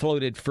have been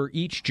floated for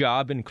each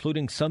job,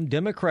 including some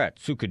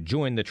Democrats who could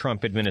join the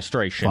Trump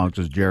administration.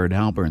 Fox's Jared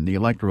Halpern. The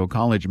Electoral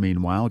College,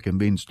 meanwhile,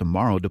 convenes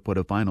tomorrow to put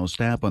a final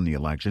stamp on the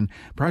election.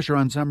 Pressure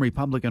on some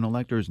Republican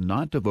electors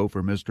not to vote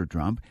for Mr.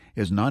 Trump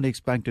is not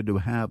expected to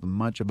have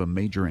much of a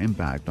major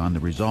impact on the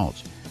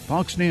results.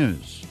 Fox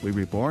News. We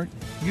report,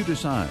 you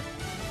decide.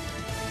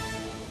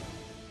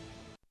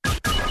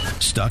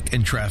 Stuck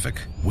in traffic?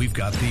 We've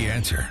got the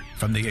answer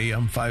from the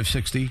AM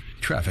 560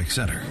 Traffic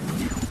Center.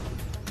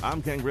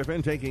 I'm Ken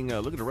Griffin, taking a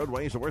look at the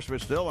roadways. The worst of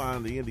it still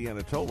on the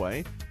Indiana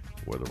Tollway,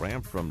 where the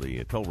ramp from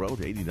the toll road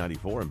to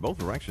 8094 in both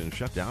directions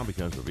shut down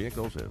because the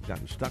vehicles have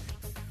gotten stuck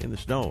in the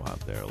snow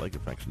out there. Lake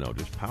effect snow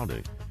just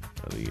pounding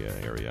the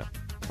area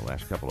the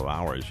last couple of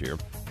hours here.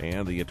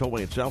 And the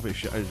tollway itself is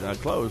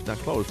closed, not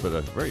closed,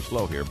 but very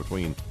slow here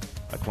between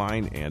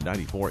Klein and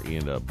 94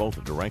 in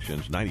both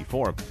directions.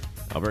 94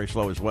 very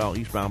slow as well,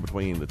 eastbound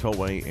between the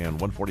tollway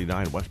and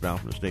 149 westbound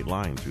from the state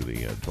line to the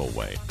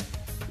tollway.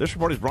 This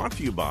report is brought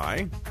to you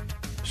by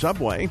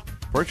Subway.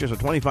 Purchase a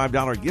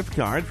 $25 gift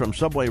card from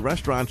Subway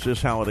restaurants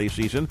this holiday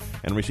season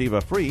and receive a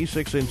free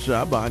 6-inch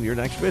sub on your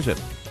next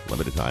visit.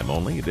 Limited time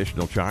only.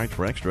 Additional charge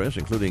for extras,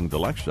 including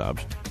deluxe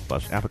subs,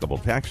 plus applicable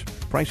tax.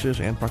 Prices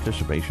and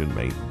participation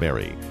may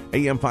vary.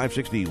 AM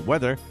 560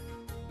 weather.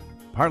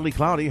 Partly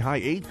cloudy, high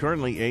 8,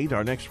 currently 8.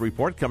 Our next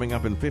report coming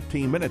up in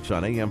 15 minutes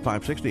on AM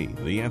 560.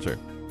 The Answer.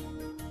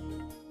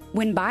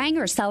 When buying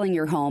or selling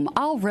your home,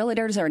 all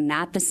realtors are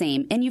not the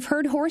same, and you've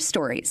heard horror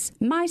stories.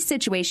 My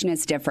situation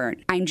is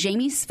different. I'm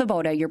Jamie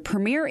Svoboda, your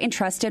premier and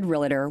trusted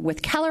realtor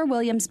with Keller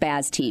Williams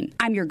Baz team.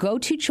 I'm your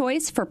go-to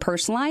choice for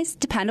personalized,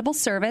 dependable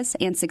service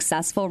and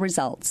successful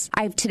results.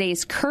 I have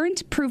today's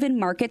current proven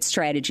market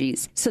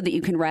strategies so that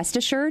you can rest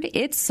assured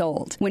it's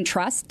sold. When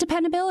trust,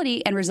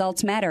 dependability, and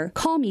results matter,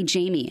 call me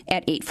Jamie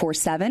at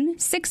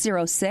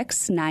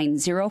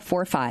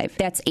 847-606-9045.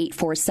 That's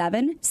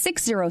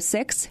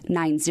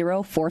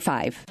 847-606-9045.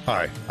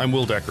 Hi, I'm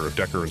Will Decker of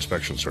Decker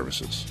Inspection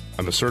Services.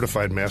 I'm a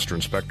certified master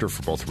inspector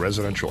for both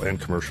residential and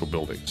commercial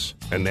buildings,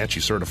 and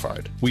NACHI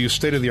certified. We use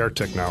state-of-the-art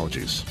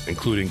technologies,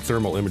 including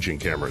thermal imaging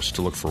cameras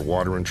to look for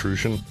water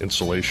intrusion,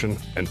 insulation,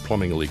 and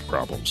plumbing leak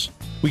problems.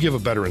 We give a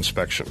better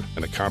inspection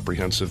and a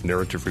comprehensive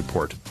narrative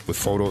report with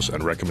photos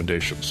and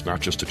recommendations, not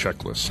just a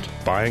checklist.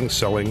 Buying,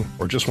 selling,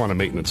 or just want a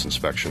maintenance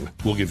inspection,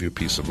 we'll give you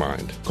peace of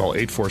mind. Call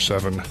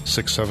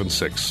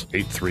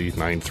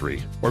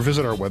 847-676-8393 or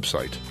visit our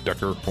website,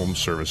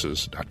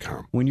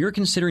 DeckerHomeservices.com. When you're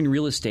considering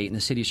real estate in the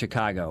city of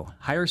Chicago,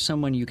 hire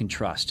someone you can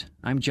trust.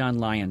 I'm John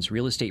Lyons,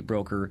 real estate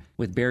broker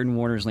with Baird &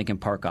 Warner's Lincoln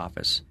Park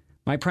office.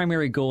 My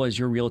primary goal as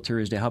your realtor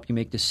is to help you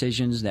make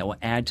decisions that will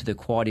add to the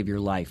quality of your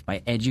life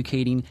by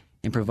educating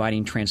and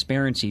providing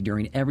transparency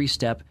during every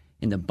step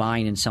in the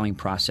buying and selling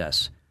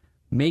process.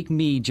 Make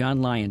me,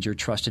 John Lyons, your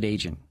trusted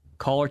agent.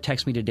 Call or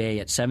text me today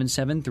at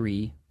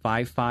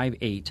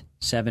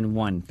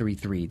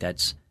 773-558-7133.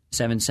 That's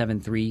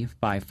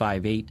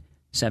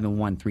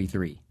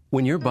 773-558-7133.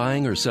 When you're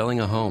buying or selling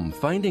a home,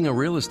 finding a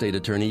real estate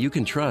attorney you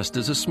can trust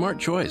is a smart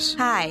choice.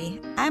 Hi,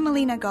 I'm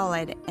Alina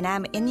Golod, and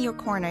I'm in your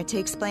corner to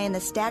explain the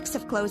stacks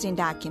of closing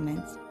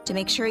documents, to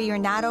make sure you're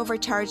not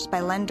overcharged by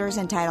lenders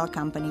and title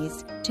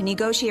companies, to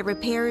negotiate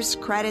repairs,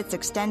 credits,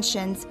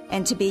 extensions,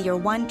 and to be your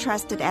one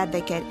trusted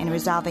advocate in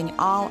resolving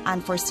all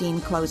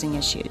unforeseen closing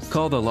issues.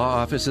 Call the law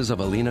offices of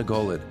Alina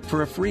Golod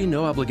for a free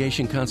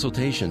no-obligation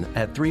consultation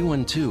at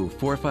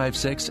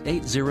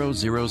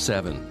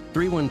 312-456-8007.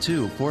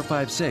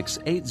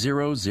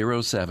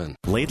 312-456-8007.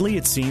 Lately,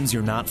 it seems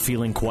you're not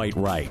feeling quite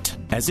right,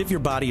 as if your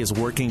body is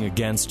working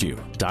against you.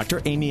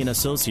 Dr. Amy and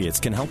Associates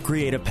can help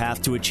create a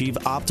path to achieve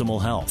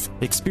optimal health.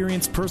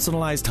 Experience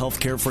personalized health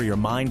care for your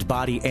mind,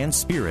 body, and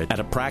spirit at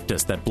a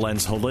practice that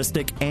blends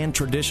holistic and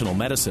traditional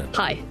medicine.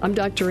 Hi, I'm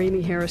Dr.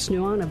 Amy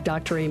Harris-Nuon of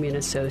Dr. Amy and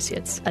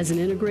Associates. As an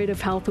integrative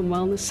health and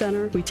wellness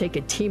center, we take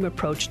a team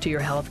approach to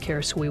your health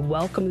care, so we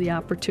welcome the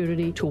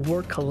opportunity to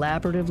work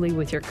collaboratively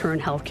with your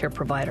current health care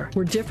provider.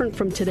 We're different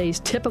from today's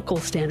typical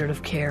standard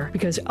of care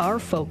because our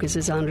focus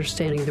is on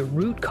understanding the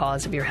root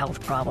cause of your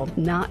health problem,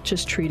 not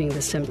just treating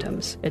the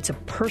symptoms. It's a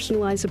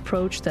personalized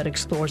approach that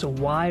explores a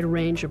wide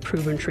range of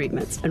proven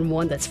treatments and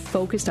one that's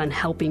focused on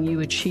helping you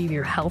achieve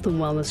your health and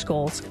wellness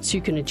goals so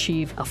you can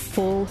achieve a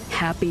full,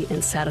 happy,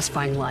 and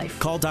satisfying life.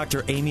 Call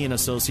Dr. Amy and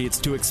Associates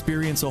to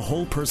experience a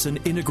whole-person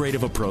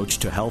integrative approach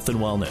to health and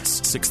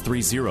wellness.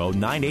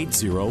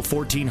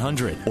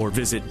 630-980-1400 or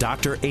visit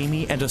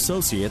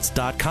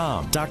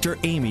dramyandassociates.com. Dr.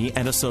 Amy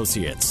and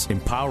Associates,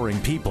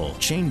 empowering people,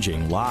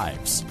 changing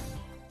lives.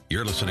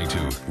 You're listening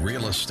to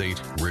Real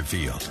Estate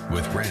Revealed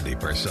with Randy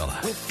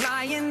Barcella. We're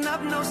flying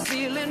up no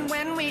ceiling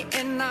when we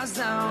in our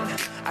zone.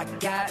 I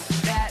got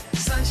that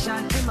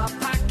sunshine in my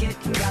pocket,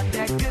 got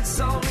that good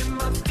soul in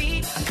my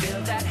feet. I feel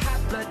that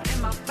hot blood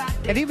in my body.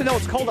 And even though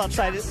it's cold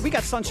outside, we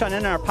got sunshine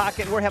in our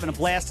pocket. We're having a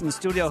blast in the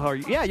studio.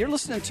 Yeah, you're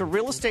listening to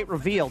Real Estate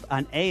Revealed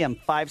on AM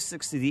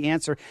 560 The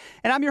Answer.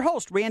 And I'm your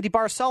host, Randy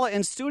Barcella.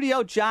 In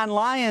studio, John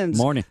Lyons.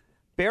 Morning.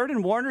 Baird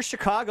and Warner,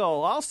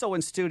 Chicago, also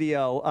in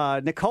studio.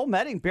 Nicole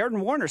Medding, Baird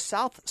and Warner,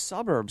 South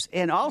Suburbs.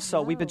 And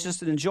also, we've been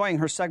just enjoying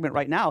her segment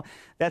right now.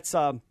 That's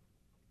Who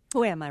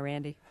am I,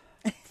 Randy?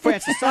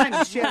 Francis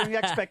Simon, Shattering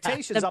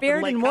Expectations The up Baird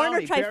in Lake and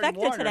Warner County. Baird and trifecta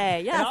Warner.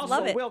 today. Yes, and also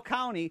love it. Will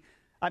County.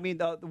 I mean,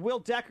 the Will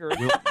Decker.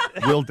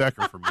 Will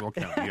Decker from Will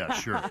County, yeah,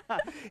 sure.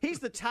 He's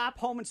the top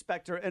home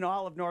inspector in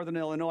all of Northern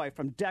Illinois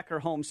from Decker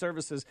Home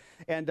Services.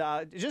 And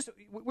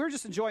we're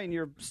just enjoying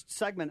your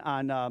segment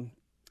on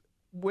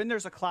when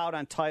there's a cloud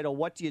on title,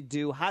 what do you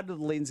do? How do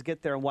the liens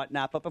get there and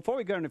whatnot? But before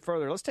we go any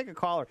further, let's take a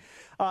caller.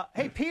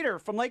 Hey, Peter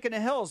from Lake in the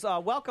Hills,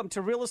 welcome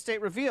to Real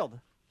Estate Revealed.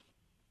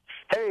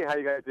 Hey, how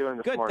you guys doing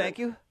this morning? Good, thank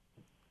you.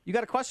 You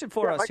got a question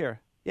for us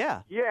here?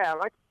 Yeah. Yeah,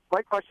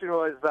 my question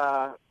was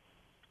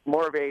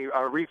more of a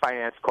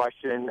refinance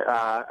question.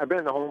 I've been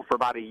in the home for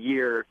about a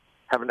year,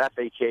 have an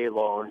FHA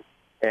loan,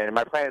 and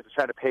my plan is to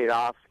try to pay it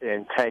off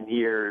in 10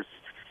 years.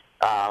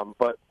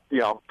 But,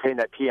 paying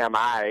that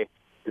PMI,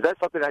 is that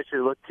something I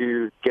should look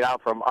to get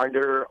out from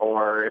under,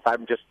 or if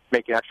I'm just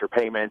making extra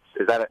payments,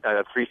 is that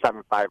a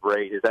 3.75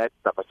 rate? Is that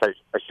stuff I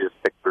should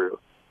stick through?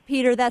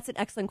 Peter, that's an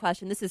excellent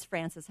question. This is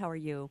Francis. How are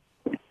you?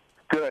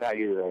 Good. How are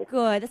you doing?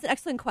 Good. That's an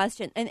excellent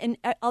question. And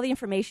all the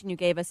information you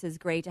gave us is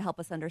great to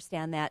help us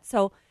understand that.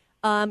 So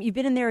you've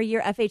been in there a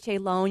year,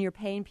 FHA loan, you're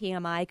paying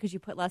PMI because you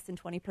put less than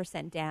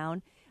 20%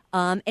 down.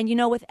 And,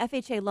 with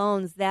FHA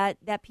loans,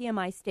 that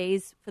PMI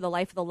stays for the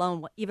life of the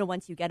loan, even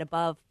once you get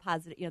above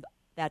positive,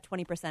 that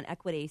 20%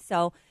 equity.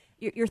 So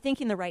you're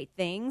thinking the right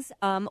things.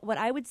 What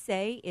I would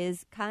say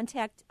is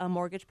contact a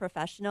mortgage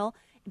professional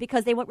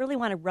because they really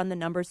want to run the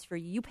numbers for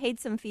you. You paid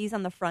some fees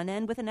on the front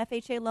end with an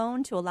FHA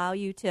loan to allow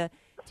you to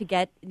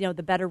get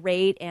the better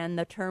rate and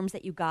the terms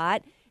that you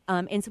got.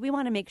 And so we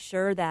want to make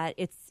sure that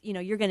it's,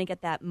 you're going to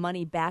get that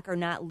money back or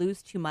not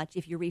lose too much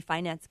if you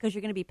refinance because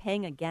you're going to be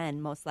paying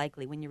again most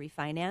likely when you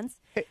refinance.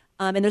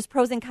 And there's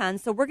pros and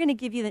cons. So we're going to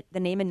give you the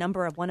name and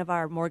number of one of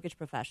our mortgage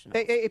professionals.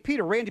 Hey,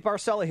 Peter, Randy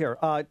Barcella here.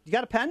 You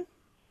got a pen?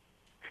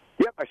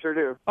 Yep, I sure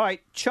do. All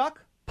right,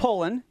 Chuck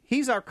Pullen,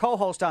 he's our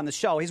co-host on the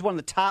show. He's one of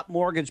the top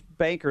mortgage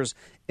bankers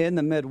in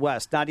the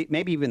Midwest,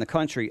 maybe even the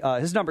country.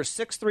 His number is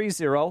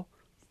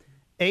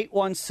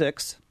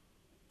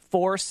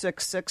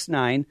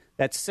 630-816-4669.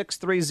 That's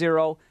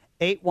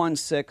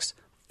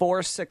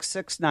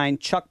 630-816-4669.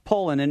 Chuck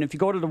Pullen. And if you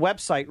go to the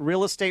website,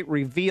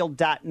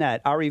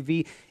 realestaterevealed.net,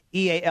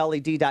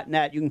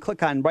 REVEALED.net, you can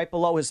click on right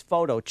below his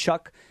photo,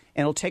 Chuck,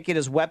 and it'll take you to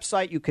his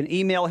website. You can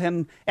email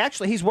him.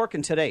 Actually, he's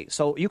working today,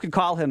 so you can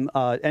call him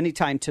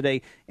anytime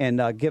today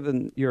and give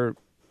him your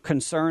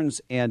concerns,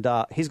 and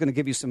he's going to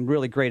give you some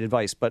really great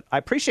advice. But I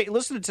appreciate you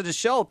listening to the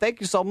show. Thank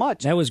you so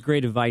much. That was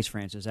great advice,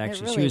 Francis,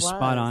 actually. Really she was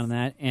spot on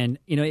that. And,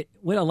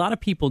 what a lot of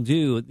people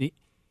do,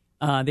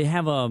 they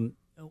have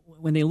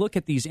when they look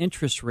at these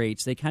interest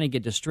rates, they kind of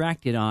get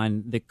distracted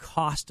on the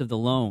cost of the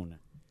loan.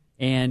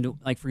 And,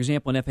 like, for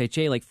example, an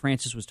FHA, like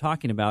Francis was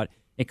talking about,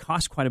 it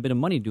costs quite a bit of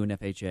money to do an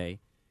FHA.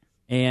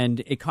 And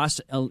it costs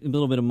a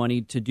little bit of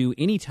money to do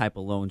any type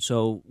of loan.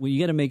 So what you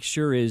got to make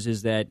sure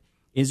is that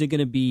is it going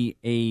to be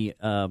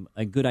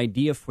a good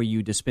idea for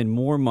you to spend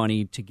more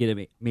money to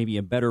get maybe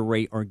a better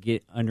rate or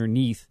get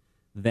underneath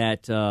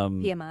that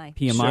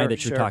PMI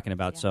that you're talking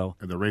about? Yeah. So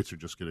and the rates are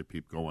just going to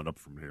keep going up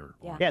from here.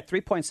 Yeah,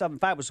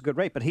 3.75 was a good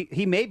rate, but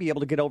he may be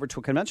able to get over to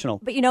a conventional.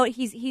 But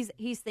he's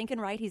thinking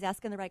right. He's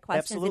asking the right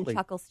questions, Absolutely. and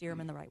Chuck will steer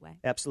him in the right way.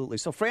 Absolutely.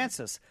 So,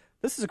 Francis,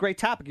 This is a great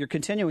topic you're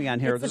continuing on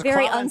here. It's There's a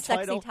very cloud on unsexy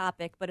title.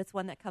 topic, but it's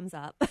one that comes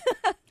up.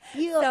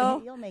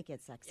 You'll make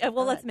it sexy.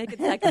 Well, let's make it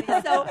sexy.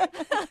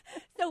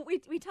 So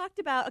we talked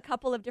about a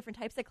couple of different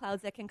types of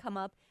clouds that can come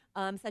up,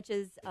 such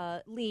as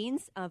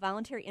liens,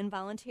 voluntary,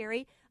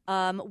 involuntary.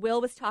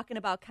 Will was talking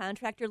about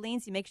contractor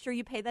liens. You make sure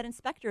you pay that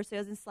inspector so he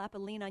doesn't slap a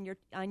lien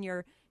on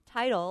your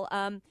title.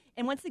 And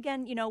once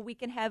again, we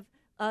can have.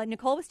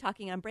 Nicole was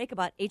talking on break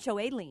about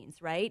HOA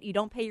liens, right? You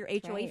don't pay your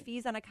HOA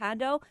fees on a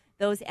condo;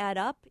 those add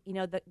up.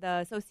 The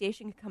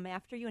association can come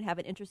after you and have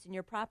an interest in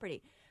your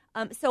property.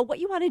 So what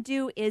you want to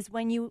do is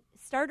when you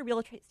start a real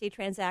estate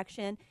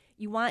transaction,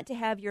 you want to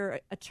have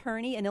your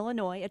attorney in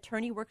Illinois.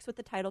 Attorney works with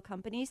the title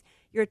companies.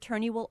 Your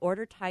attorney will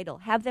order title.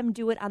 Have them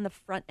do it on the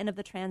front end of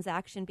the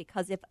transaction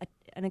because if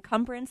an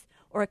encumbrance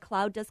or a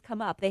cloud does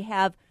come up, they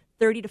have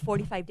 30 to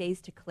 45 days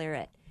to clear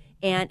it.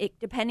 And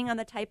depending on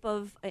the type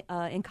of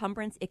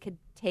encumbrance, it could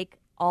take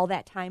all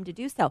that time to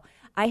do so.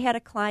 I had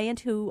a client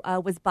who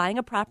was buying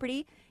a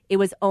property. It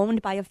was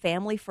owned by a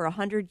family for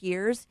 100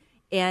 years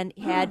and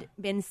had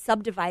been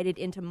subdivided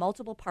into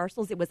multiple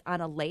parcels. It was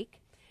on a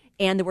lake,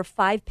 and there were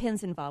 5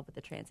 pins involved with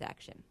the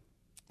transaction.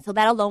 So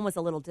that alone was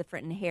a little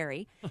different and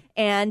hairy.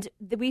 And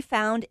we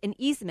found an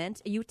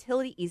easement, a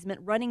utility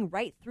easement, running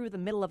right through the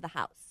middle of the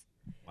house.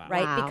 Wow.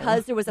 Right, Wow.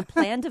 because there was a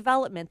planned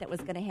development that was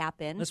going to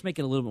happen. Let's make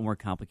it a little bit more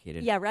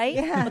complicated. Yeah, right?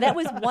 Yeah. Well, that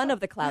was one of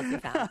the clouds we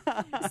found.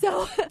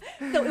 So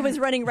it was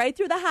running right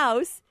through the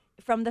house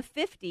from the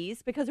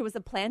 50s because there was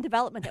a planned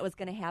development that was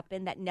going to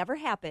happen that never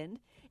happened,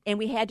 and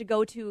we had to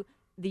go to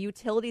the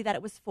utility that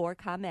it was for,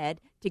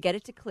 ComEd, to get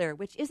it to clear,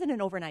 which isn't an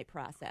overnight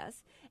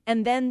process.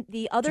 And then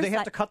the other Do they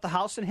have to cut the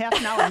house in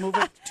half now and move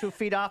it 2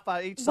 feet off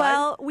on each side?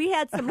 Well, we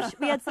had some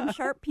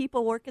sharp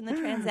people working the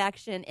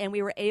transaction, and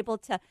we were able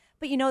to.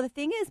 But the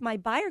thing is, my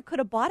buyer could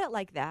have bought it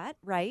like that,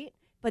 right?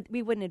 But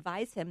we wouldn't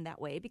advise him that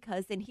way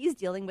because then he's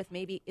dealing with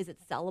maybe is it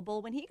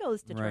sellable when he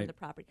goes to turn the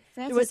property.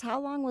 Francis, how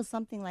long will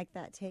something like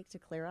that take to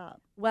clear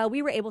up? Well,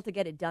 we were able to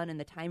get it done in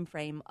the time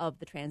frame of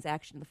the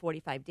transaction, the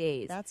 45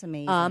 days. That's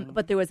amazing.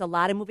 But there was a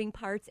lot of moving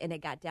parts, and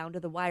it got down to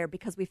the wire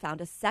because we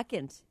found a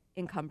second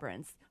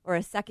encumbrance or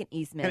a second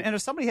easement. And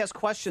if somebody has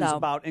questions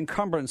about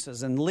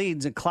encumbrances and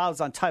liens and clouds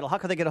on title, how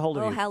can they get a hold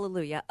of you? Oh,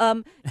 hallelujah.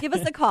 Give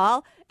us a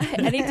call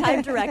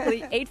anytime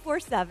directly,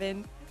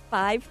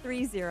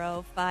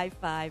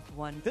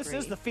 847-530-5513. This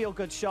is the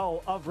feel-good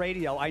show of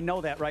radio. I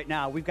know that right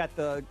now. We've got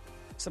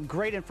some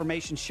great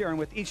information sharing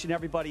with each and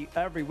everybody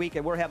every week,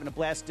 and we're having a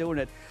blast doing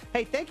it.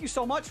 Hey, thank you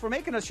so much for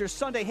making us your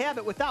Sunday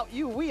habit. Without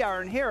you, we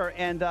aren't here.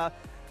 And,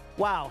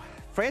 wow,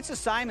 Francis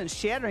Simons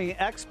shattering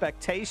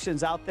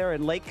expectations out there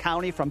in Lake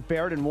County from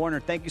Baird and Warner.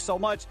 Thank you so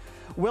much.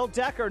 Will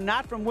Decker,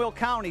 not from Will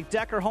County.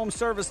 Decker Home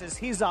Services,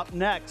 he's up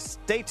next.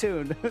 Stay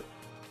tuned.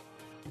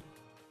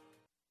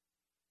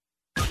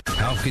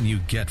 How can you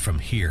get from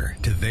here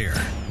to there?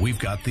 We've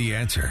got the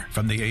answer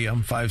from the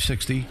AM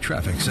 560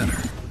 Traffic Center.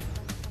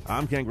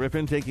 I'm Ken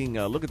Griffin taking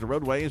a look at the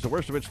roadways. The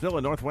worst of it still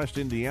in northwest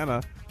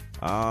Indiana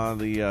on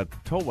the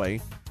tollway.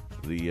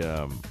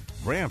 The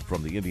ramp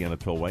from the Indiana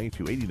Tollway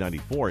to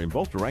 8094 in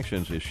both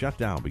directions is shut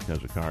down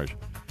because of cars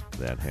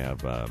that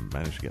have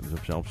managed to get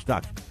themselves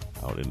stuck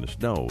out in the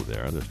snow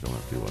there. They still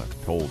have to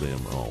toll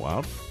them all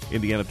out.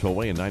 Indiana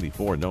Tollway and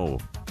 94, no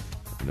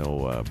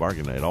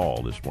bargain at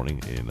all this morning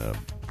in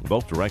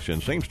both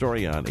directions. Same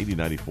story on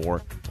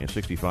 8094 and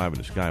 65 in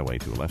the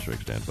Skyway to a lesser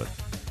extent, but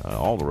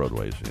all the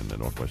roadways in the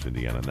northwest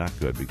Indiana not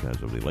good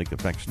because of the lake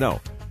effect snow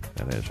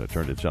that has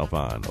turned itself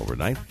on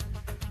overnight.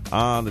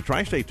 On the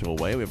Tri-State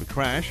Tollway, we have a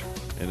crash,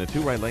 and the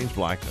 2 right lanes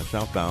blocked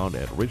southbound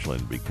at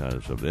Ridgeland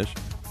because of this.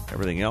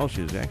 Everything else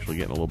is actually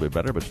getting a little bit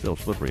better, but still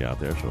slippery out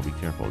there, so be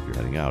careful if you're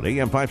heading out.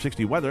 AM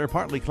 560 weather,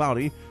 partly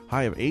cloudy,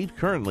 high of 8,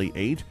 currently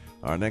 8.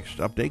 Our next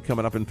update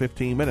coming up in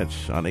 15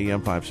 minutes on AM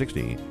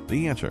 560.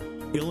 The Answer.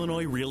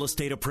 Illinois real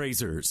estate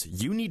appraisers,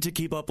 you need to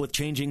keep up with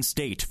changing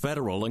state,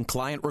 federal, and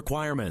client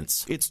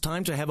requirements. It's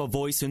time to have a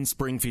voice in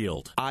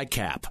Springfield.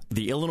 ICAP,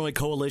 the Illinois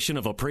Coalition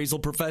of Appraisal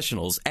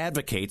Professionals,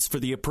 advocates for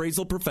the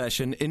appraisal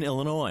profession in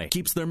Illinois,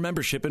 keeps their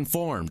membership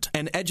informed,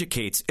 and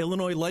educates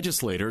Illinois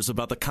legislators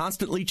about the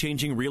constantly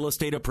changing real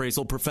estate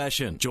appraisal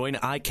profession. Join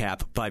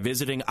ICAP by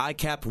visiting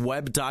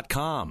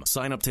icapweb.com.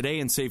 Sign up today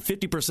and save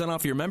 50%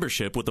 off your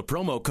membership with the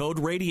promo code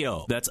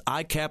RADIO. That's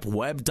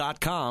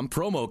icapweb.com,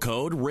 promo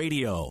code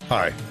RADIO.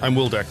 Hi, I'm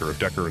Will Decker of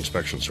Decker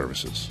Inspection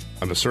Services.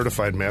 I'm a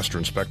certified master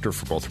inspector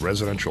for both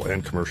residential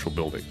and commercial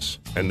buildings,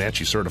 and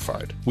NACHI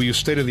certified. We use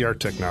state-of-the-art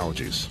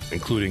technologies,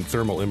 including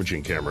thermal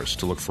imaging cameras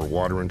to look for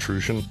water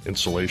intrusion,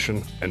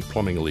 insulation, and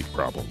plumbing leak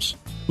problems.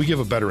 We give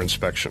a better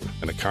inspection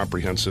and a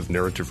comprehensive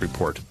narrative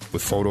report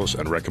with photos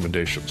and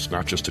recommendations,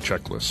 not just a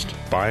checklist.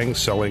 Buying,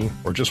 selling,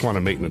 or just want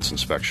a maintenance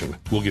inspection,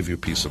 we'll give you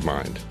peace of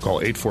mind. Call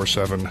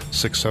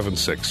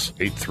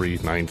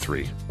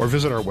 847-676-8393 or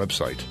visit our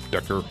website,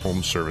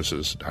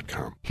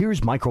 DeckerHomeservices.com.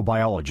 Here's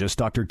microbiologist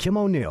Dr. Kim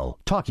O'Neill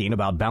talking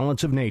about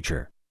balance of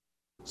nature.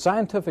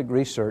 Scientific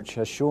research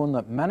has shown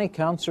that many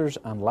cancers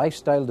and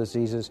lifestyle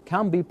diseases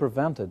can be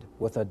prevented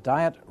with a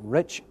diet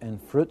rich in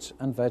fruits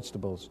and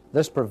vegetables.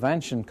 This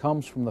prevention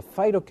comes from the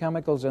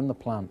phytochemicals in the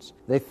plants.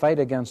 They fight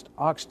against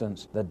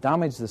oxidants that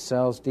damage the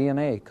cell's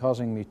DNA,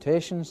 causing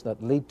mutations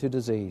that lead to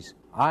disease.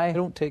 I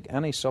don't take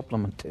any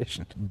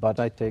supplementation, but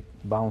I take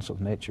Balance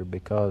of Nature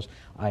because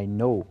I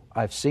know,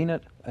 I've seen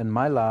it in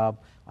my lab,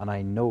 and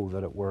I know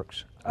that it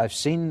works. I've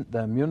seen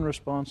the immune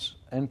response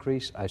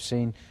increase, I've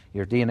seen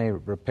your DNA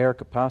repair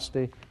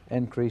capacity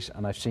increase,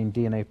 and I've seen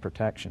DNA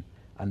protection.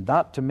 And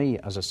that, to me,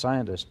 as a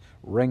scientist,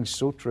 rings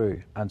so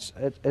true, and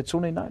it's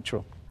only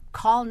natural.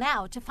 Call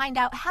now to find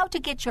out how to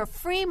get your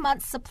free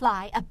month's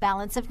supply of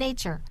Balance of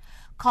Nature.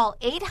 Call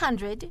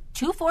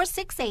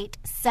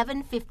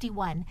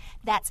 800-2468-751.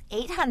 That's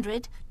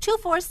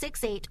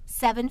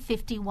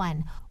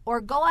 800-2468-751.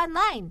 Or go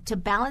online to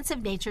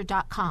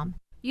balanceofnature.com.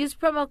 Use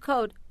promo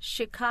code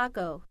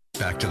CHICAGO.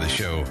 Back to the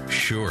show,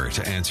 sure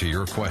to answer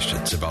your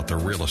questions about the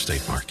real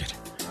estate market.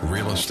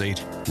 Real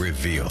Estate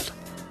Revealed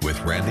with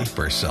Randy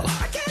Barcella.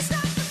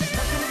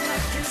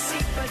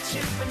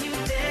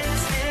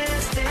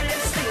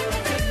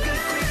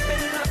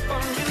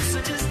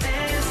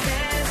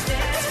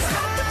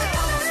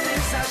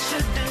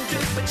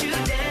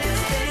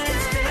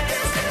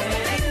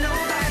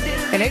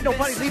 And ain't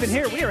nobody leaving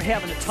here. We are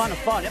having a ton of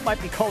fun. It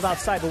might be cold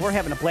outside, but we're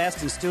having a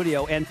blast in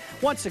studio. And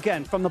once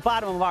again, from the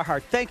bottom of our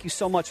heart, thank you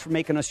so much for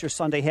making us your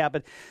Sunday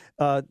habit.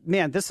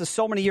 Man, this is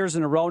so many years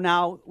in a row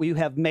now. You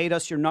have made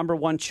us your number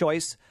one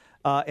choice,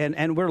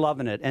 and we're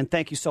loving it. And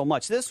thank you so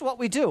much. This is what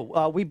we do.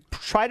 We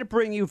try to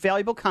bring you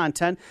valuable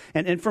content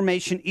and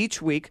information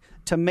each week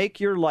to make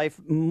your life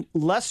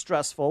less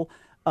stressful,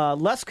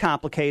 less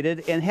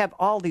complicated, and have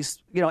all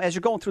these, as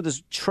you're going through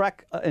this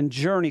trek and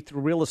journey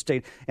through real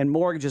estate and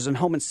mortgages and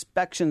home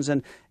inspections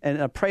and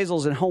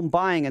appraisals and home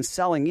buying and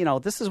selling,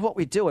 this is what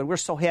we do, and we're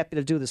so happy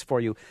to do this for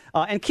you.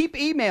 And keep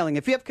emailing.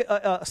 If you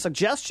have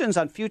suggestions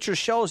on future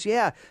shows,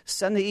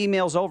 send the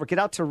emails over. Get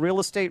out to Real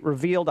Estate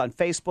Revealed on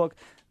Facebook,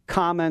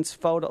 comments,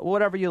 photo,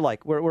 whatever you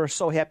like. We're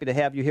so happy to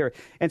have you here.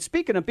 And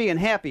speaking of being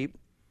happy,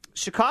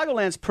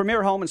 Chicagoland's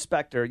premier home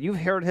inspector, you've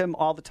heard him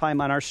all the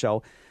time on our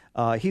show.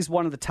 He's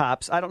one of the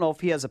tops. I don't know if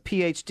he has a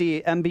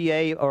PhD,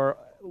 MBA, or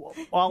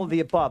all of the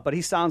above, but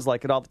he sounds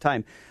like it all the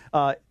time.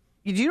 Do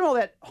you know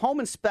that home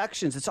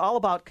inspections, it's all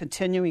about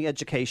continuing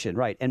education,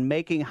 right, and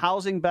making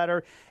housing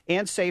better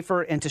and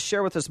safer, and to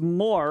share with us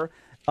more.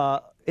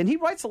 And he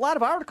writes a lot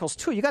of articles,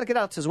 too. You got to get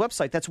out to his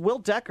website. That's Will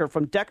Decker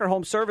from Decker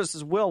Home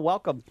Services. Will,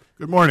 welcome.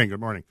 Good morning.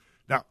 Good morning.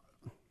 Now,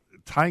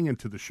 tying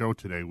into the show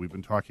today, we've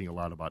been talking a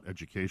lot about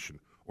education,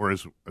 or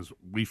as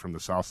we from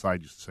the South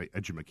Side used to say,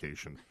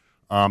 edumacation.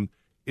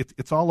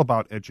 It's all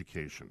about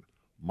education.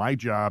 My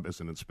job as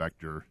an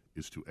inspector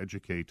is to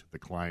educate the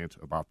client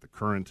about the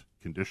current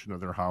condition of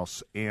their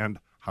house and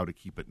how to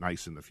keep it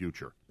nice in the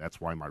future. That's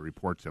why my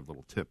reports have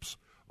little tips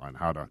on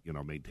how to,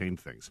 maintain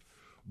things.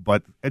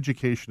 But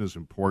education is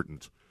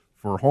important.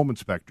 For home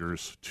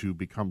inspectors to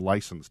become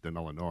licensed in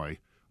Illinois,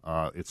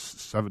 it's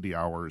 70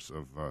 hours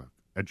of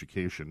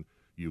education.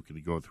 You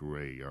can go through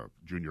a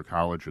junior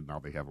college, and now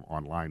they have them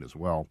online as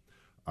well.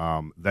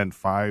 Then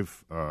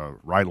 5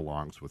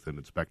 ride-alongs with an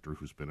inspector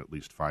who's been at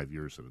least 5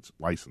 years and it's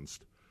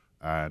licensed,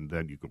 and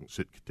then you can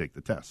take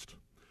the test.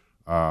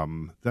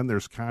 Then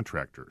there's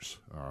contractors,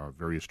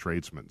 various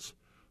tradesmen.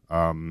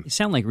 You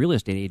sound like real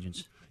estate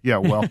agents. Yeah,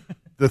 well,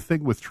 the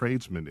thing with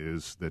tradesmen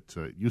is that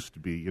it used to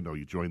be,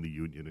 you join the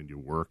union and you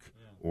work,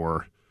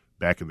 or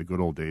back in the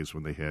good old days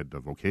when they had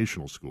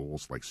vocational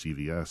schools like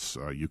CVS,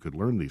 you could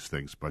learn these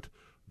things, but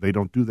they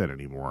don't do that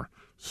anymore.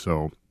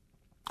 So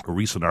a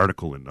recent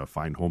article in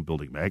Fine Home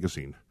Building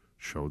magazine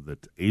showed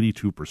that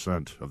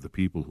 82% of the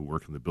people who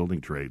work in the building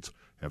trades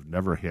have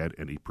never had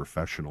any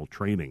professional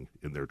training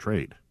in their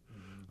trade.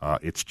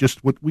 It's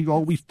just what we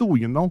always do,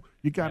 You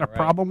got a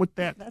problem with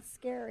that? That's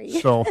scary.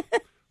 So,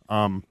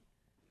 and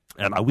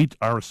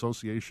our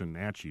association,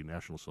 NACHI,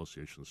 National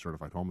Association of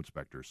Certified Home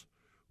Inspectors,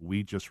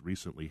 we just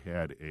recently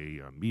had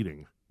a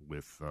meeting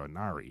with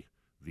NARI,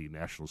 the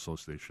National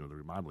Association of the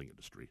Remodeling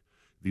Industry.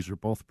 These are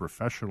both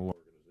professional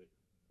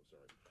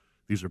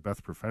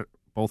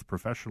both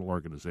professional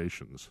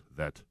organizations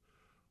that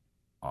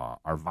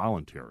are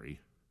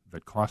voluntary,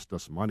 that cost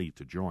us money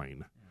to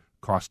join,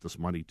 cost us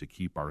money to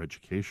keep our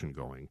education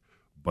going,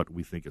 but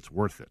we think it's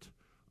worth it.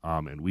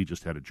 And we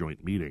just had a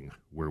joint meeting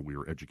where we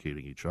were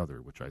educating each other,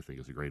 which I think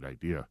is a great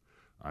idea,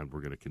 and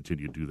we're going to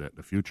continue to do that in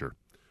the future.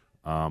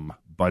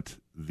 But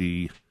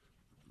you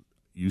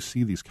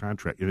see these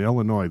contracts. In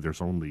Illinois,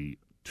 there's only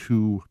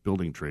 2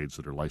 building trades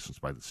that are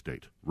licensed by the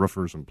state,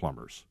 roofers and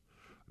plumbers.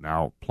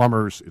 Now,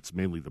 plumbers, it's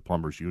mainly the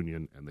plumbers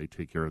union, and they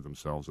take care of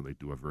themselves, and they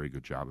do a very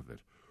good job of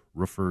it.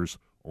 Roofers,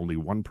 only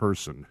one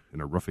person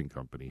in a roofing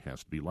company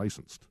has to be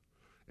licensed,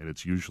 and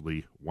it's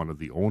usually one of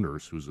the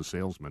owners who's a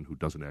salesman who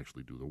doesn't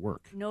actually do the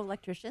work. No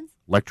electricians?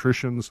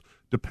 Electricians,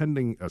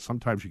 depending,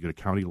 sometimes you get a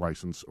county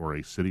license or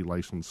a city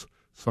license.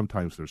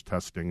 Sometimes there's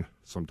testing,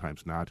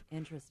 sometimes not.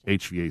 Interesting.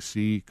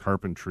 HVAC,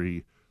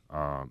 carpentry,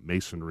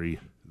 masonry,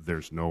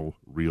 there's no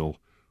real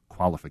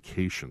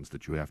qualifications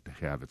that you have to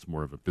have. It's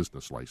more of a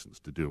business license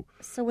to do.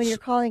 So when you're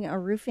calling a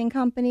roofing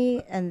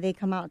company and they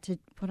come out to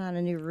put on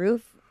a new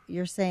roof,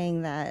 you're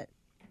saying that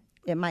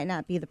it might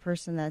not be the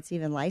person that's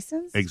even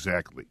licensed?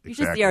 Exactly. You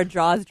should see our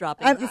jaws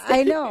dropping.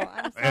 I know.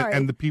 I'm sorry.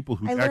 And the people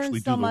who actually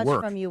do the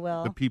work, from you,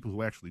 Will. the people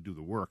who actually do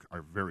the work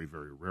are very,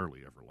 very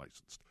rarely ever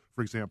licensed.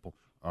 For example,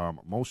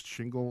 most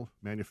shingle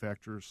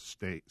manufacturers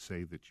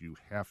say that you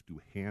have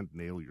to hand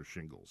nail your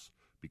shingles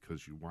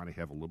because you want to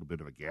have a little bit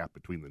of a gap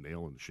between the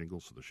nail and the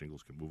shingles so the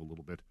shingles can move a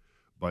little bit.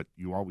 But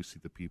you always see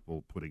the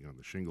people putting on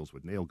the shingles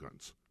with nail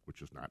guns,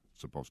 which is not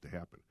supposed to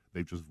happen.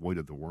 They've just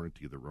voided the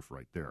warranty of the roof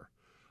right there.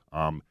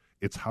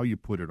 It's how you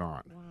put it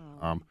on.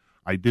 Wow.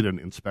 I did an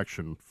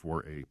inspection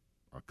for a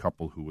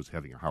couple who was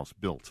having a house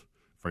built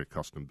for a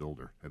custom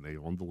builder, and they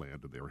owned the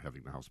land and they were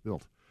having the house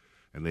built.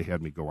 And they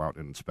had me go out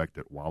and inspect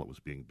it while it was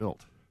being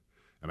built.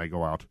 And I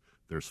go out,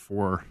 there's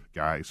 4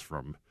 guys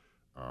from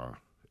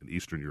an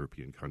Eastern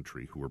European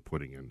country who are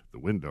putting in the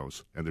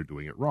windows, and they're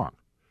doing it wrong.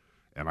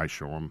 And I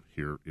show them,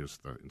 here is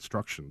the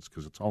instructions,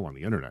 because it's all on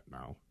the internet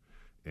now.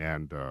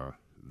 And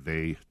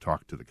they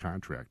talk to the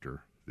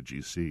contractor, the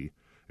GC,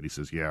 and he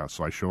says, yeah.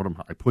 So I showed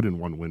him, I put in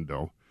one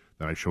window,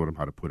 then I showed him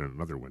how to put in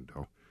another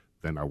window.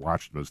 Then I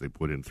watched them as they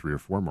put in 3 or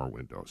 4 more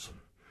windows.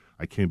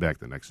 I came back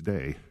the next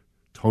day,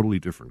 totally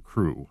different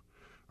crew,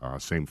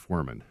 same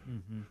foreman.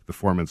 Mm-hmm. The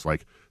foreman's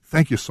like,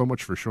 thank you so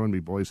much for showing me,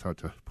 boys, how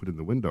to put in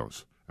the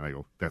windows. And I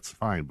go, that's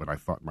fine, but I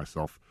thought to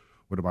myself,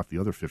 what about the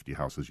other 50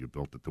 houses you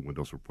built that the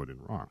windows were put in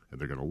wrong, and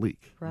they're going to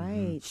leak?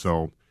 Right.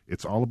 So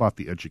it's all about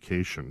the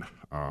education.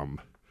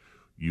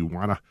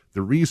 The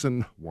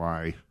reason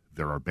why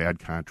there are bad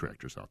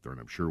contractors out there,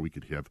 and I'm sure we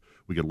could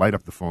light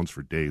up the phones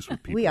for days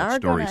with people. We are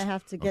going to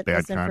have to get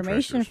this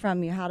information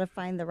from you, how to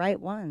find the right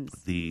ones.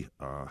 The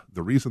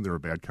reason there are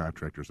bad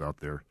contractors out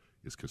there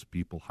is because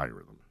people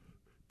hire them.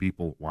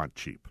 People want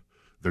cheap.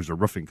 There's a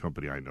roofing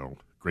company I know,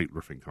 great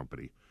roofing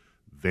company.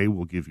 They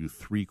will give you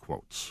 3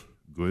 quotes: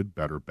 good,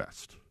 better,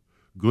 best.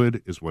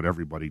 Good is what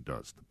everybody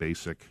does, the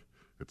basic,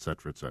 et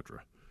cetera, et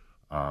cetera.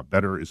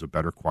 Better is a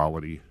better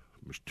quality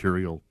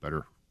material,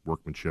 better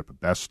workmanship.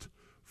 Best,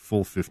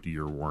 full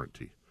 50-year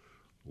warranty.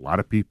 A lot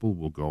of people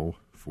will go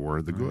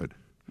for the good.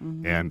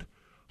 Mm-hmm. And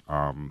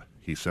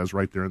he says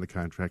right there in the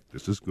contract,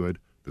 this is good,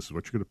 this is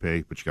what you're going to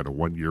pay, but you got a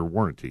 1-year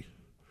warranty.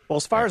 Well,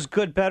 as far as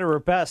good, better, or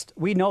best,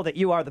 we know that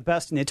you are the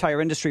best in the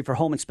entire industry for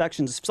home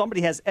inspections. If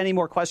somebody has any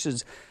more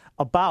questions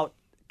about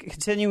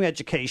continuing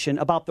education,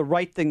 about the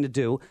right thing to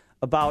do,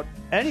 about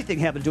anything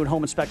having to do with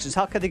home inspections,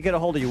 how can they get a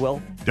hold of you, Will?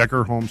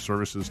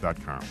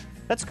 DeckerHomeservices.com.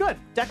 That's good.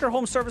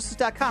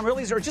 DeckerHomeservices.com.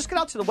 Really easy. Or just get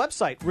out to the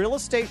website,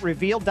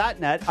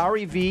 realestaterevealed.net,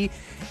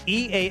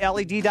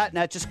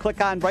 REVEALED.net. Just click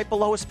on right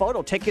below his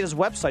photo. Take you to his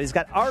website. He's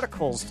got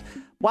articles.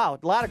 Wow,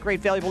 a lot of great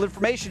valuable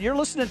information. You're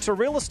listening to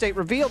Real Estate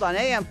Revealed on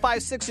AM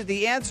 560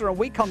 The Answer. And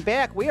when we come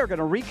back, we are going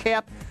to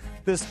recap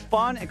this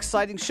fun,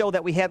 exciting show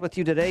that we had with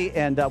you today.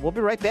 And we'll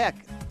be right back.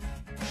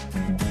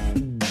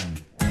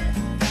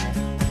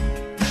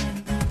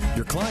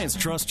 Your clients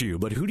trust you,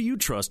 but who do you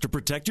trust to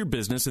protect your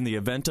business in the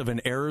event of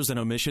an errors and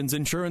omissions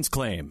insurance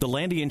claim? The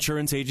Landy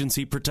Insurance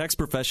Agency protects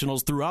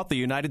professionals throughout the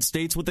United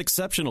States with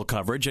exceptional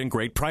coverage and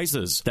great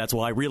prices. That's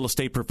why real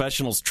estate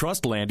professionals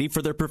trust Landy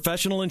for their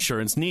professional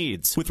insurance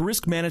needs. With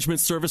risk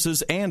management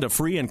services and a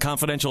free and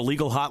confidential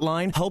legal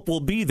hotline, help will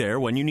be there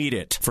when you need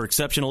it. For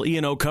exceptional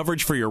E&O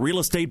coverage for your real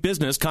estate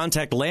business,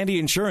 contact Landy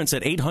Insurance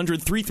at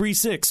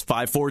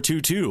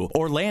 800-336-5422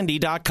 or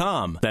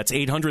Landy.com. That's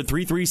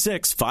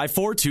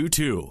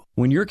 800-336-5422.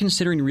 When you're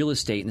considering real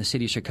estate in the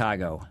city of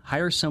Chicago,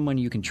 hire someone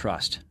you can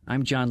trust.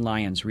 I'm John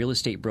Lyons, real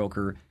estate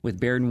broker with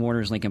Baird &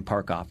 Warner's Lincoln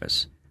Park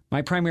office.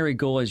 My primary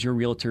goal as your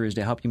realtor is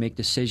to help you make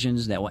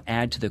decisions that will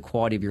add to the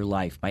quality of your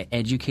life by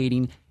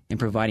educating and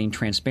providing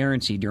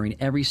transparency during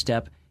every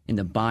step in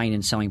the buying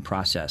and selling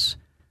process.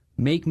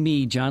 Make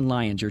me, John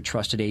Lyons, your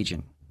trusted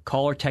agent.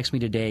 Call or text me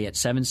today at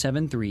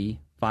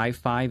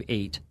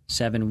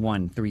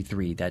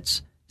 773-558-7133.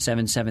 That's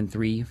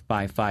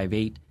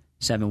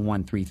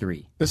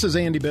 773-558-7133. This is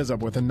Andy Bizup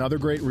with another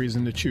great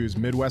reason to choose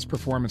Midwest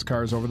Performance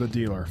Cars over the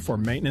dealer for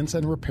maintenance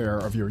and repair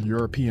of your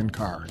European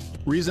car.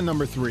 Reason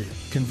number 3,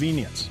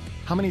 convenience.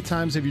 How many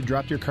times have you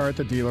dropped your car at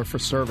the dealer for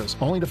service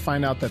only to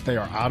find out that they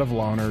are out of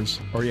loaners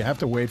or you have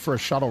to wait for a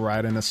shuttle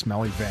ride in a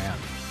smelly van?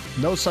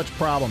 No such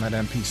problem at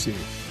MPC,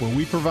 where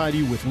we provide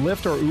you with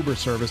Lyft or Uber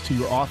service to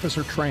your office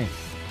or train.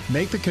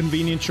 Make the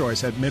convenient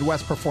choice at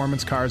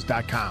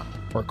MidwestPerformanceCars.com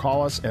or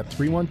call us at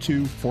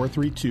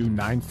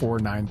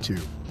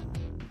 312-432-9492.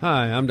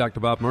 Hi, I'm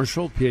Dr. Bob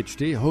Marshall,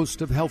 PhD,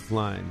 host of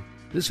Healthline.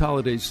 This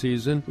holiday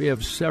season, we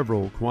have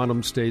several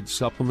Quantum State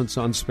supplements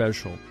on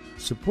special.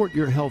 Support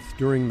your health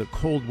during the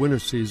cold winter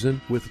season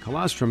with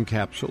colostrum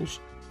capsules.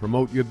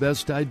 Promote your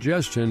best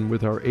digestion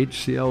with our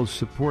HCL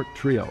Support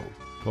Trio.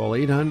 Call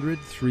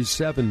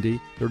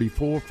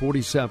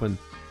 800-370-3447.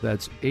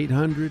 That's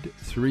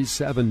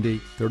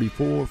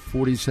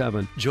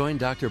 800-370-3447. Join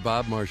Dr.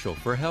 Bob Marshall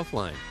for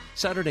Healthline,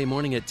 Saturday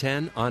morning at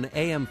 10 on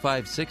AM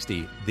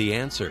 560, The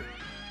Answer.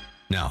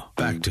 Now,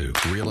 back to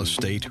Real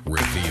Estate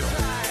Revealed.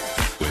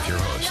 with your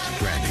host,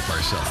 Randy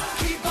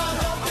Barcella. Keep on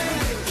hoping,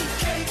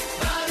 Cape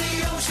by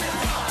the ocean.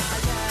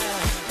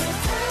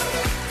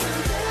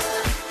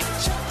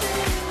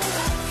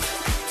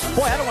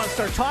 Boy, I don't want to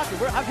start talking.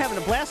 I'm having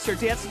a blast here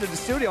dancing in the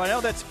studio. I know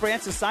that's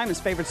Francis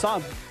Simon's favorite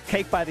song,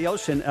 Cake by the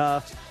Ocean.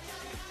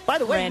 By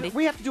the way, Randy.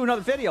 we have to do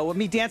another video of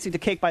me dancing to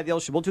Cake by the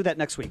Ocean. We'll do that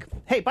next week.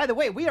 Hey, by the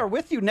way, we are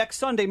with you next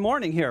Sunday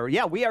morning here.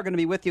 Yeah, we are going to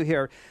be with you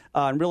here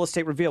on Real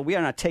Estate Revealed. We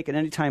are not taking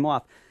any time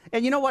off.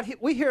 And you know what?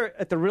 We here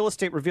at the Real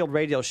Estate Revealed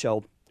radio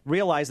show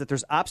realize that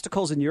there's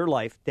obstacles in your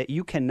life that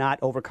you cannot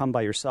overcome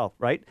by yourself,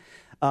 right?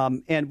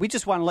 And we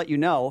just want to let you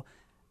know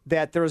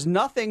that there is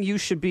nothing you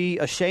should be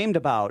ashamed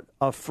about,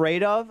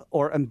 afraid of,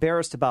 or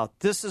embarrassed about.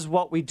 This is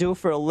what we do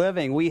for a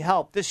living. We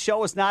help. This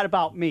show is not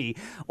about me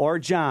or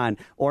John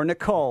or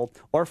Nicole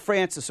or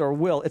Francis or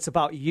Will. It's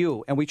about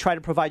you. And we try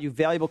to provide you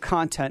valuable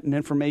content and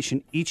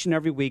information each and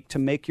every week to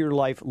make your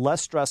life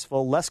less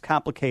stressful, less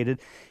complicated,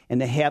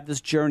 and to have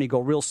this journey go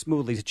real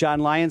smoothly.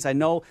 John Lyons, I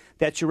know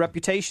that's your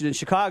reputation in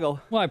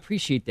Chicago. Well, I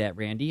appreciate that,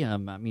 Randy. I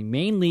mean,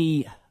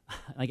 mainly,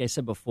 like I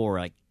said before,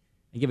 I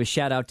give a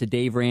shout-out to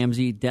Dave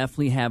Ramsey.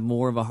 Definitely have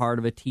more of a heart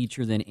of a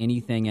teacher than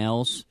anything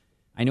else.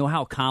 I know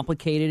how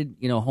complicated,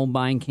 home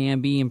buying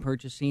can be and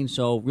purchasing,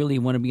 so really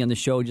want to be on the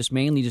show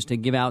mainly to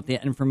give out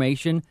that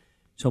information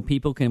so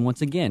people can,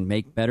 once again,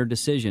 make better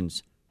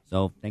decisions.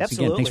 So thanks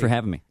Absolutely. again. Thanks for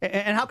having me.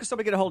 And how can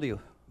somebody get a hold of you?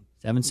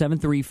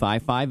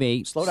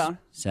 773-558. Slow down.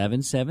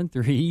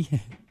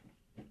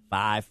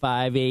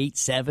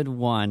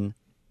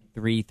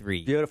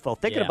 773-558-7133. Beautiful.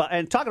 Talking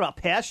about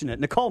passionate,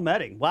 Nicole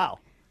Medding. Wow.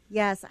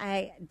 Yes,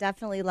 I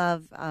definitely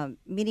love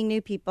meeting new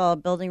people,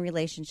 building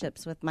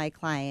relationships with my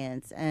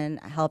clients, and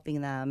helping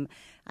them.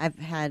 I've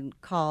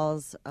had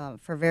calls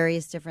for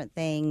various different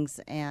things,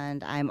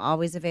 and I'm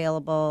always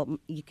available.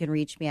 You can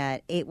reach me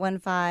at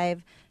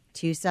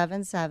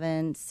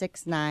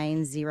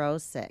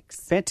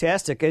 815-277-6906.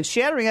 Fantastic. And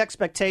shattering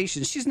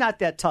expectations. She's not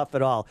that tough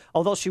at all,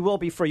 although she will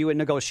be for you in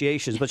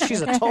negotiations. But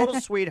she's a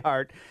total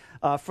sweetheart.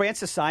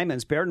 Francis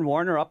Simons, Baird &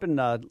 Warner up in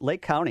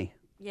Lake County.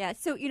 Yeah,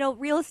 so,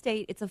 real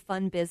estate, it's a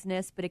fun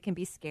business, but it can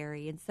be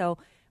scary. And so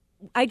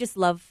I just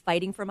love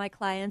fighting for my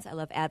clients. I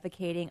love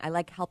advocating. I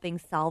like helping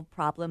solve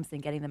problems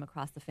and getting them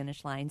across the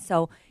finish line.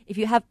 So if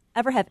you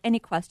ever have any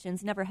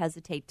questions, never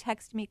hesitate.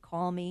 Text me,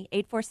 call me,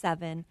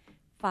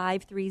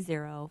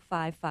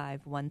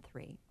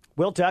 847-530-5513.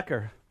 Will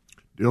Decker.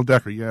 Will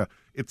Decker, yeah.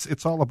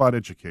 It's all about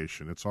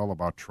education. It's all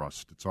about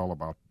trust. It's all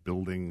about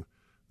building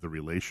the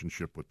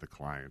relationship with the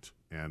client.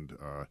 And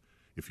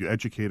if you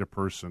educate a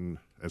person,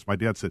 as my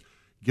dad said,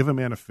 give a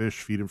man a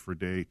fish, feed him for a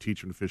day,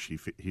 teach him to fish,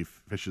 he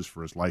fishes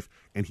for his life,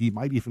 and he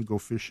might even go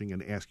fishing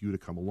and ask you to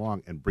come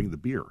along and bring the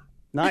beer.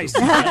 Nice.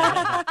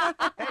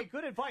 Hey,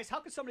 good advice. How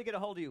can somebody get a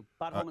hold of you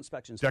about home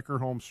inspections?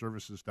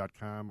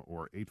 DeckerHomeservices.com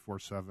or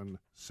 847-676-8393.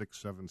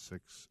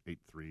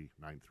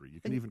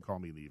 You can even call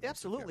me in the evening.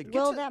 Absolutely.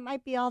 Well, that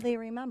might be all they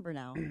remember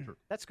now. Sure.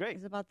 That's great.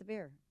 It's about the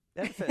beer.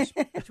 And fish.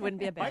 Which wouldn't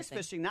be a bad Ice thing.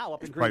 fishing now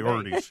up in Green Bay.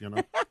 Priorities,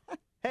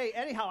 Hey,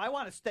 anyhow, I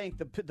want to thank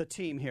the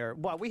team here.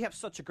 Wow, we have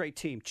such a great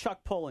team.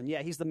 Chuck Pullen,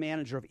 he's the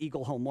manager of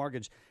Eagle Home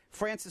Mortgage.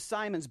 Francis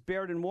Simons,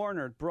 Baird &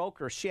 Warner,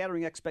 broker,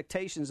 shattering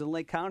expectations in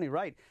Lake County,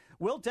 right.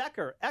 Will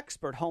Decker,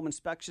 expert home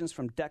inspections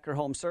from Decker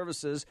Home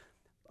Services.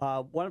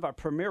 One of our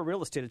premier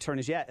real estate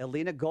attorneys,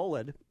 Elena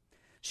Golid.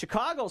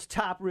 Chicago's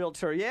top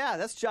realtor,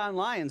 that's John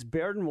Lyons,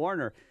 Baird &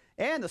 Warner.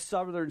 And the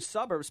Southern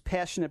Suburbs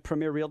passionate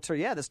premier realtor,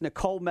 that's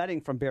Nicole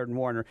Medding from Baird &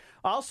 Warner.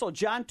 Also,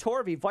 John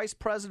Torvey, Vice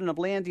President of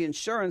Landy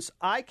Insurance,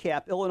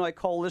 ICAP, Illinois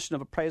Coalition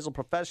of Appraisal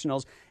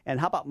Professionals. And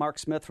how about Mark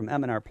Smith from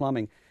M&R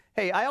Plumbing?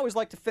 Hey, I always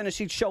like to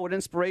finish each show with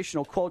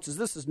inspirational quotes, as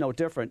this is no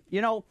different.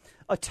 A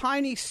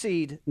tiny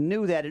seed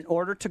knew that in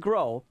order to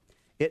grow,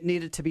 it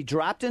needed to be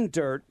dropped in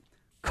dirt,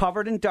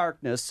 covered in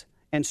darkness,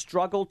 and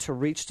struggle to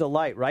reach the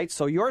light, right?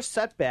 So your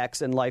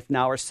setbacks in life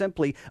now are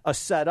simply a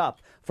setup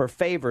for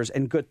favors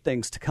and good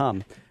things to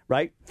come,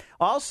 right?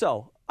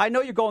 Also, I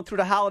know you're going through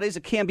the holidays.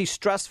 It can be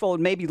stressful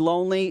and maybe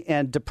lonely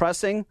and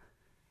depressing.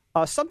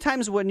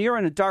 Sometimes when you're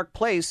in a dark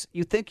place,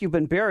 you think you've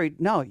been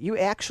buried. No, you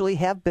actually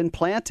have been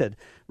planted,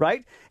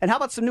 right? And how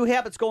about some new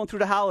habits going through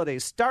the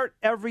holidays? Start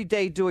every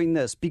day doing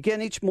this.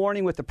 Begin each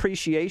morning with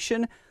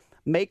appreciation.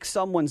 Make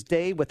someone's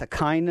day with a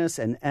kindness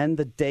and end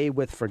the day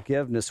with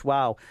forgiveness.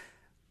 Wow.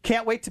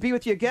 Can't wait to be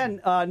with you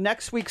again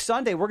next week,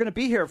 Sunday. We're going to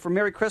be here for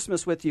Merry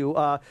Christmas with you.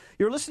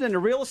 You're listening to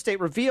Real Estate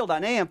Revealed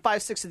on AM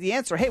 560 The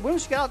Answer. Hey, when you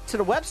get out to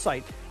the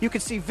website, you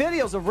can see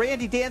videos of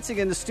Randy dancing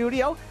in the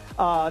studio.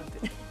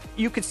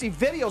 You can see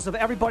videos of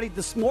everybody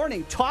this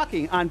morning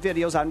talking on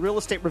videos on Real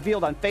Estate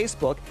Revealed on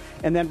Facebook,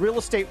 and then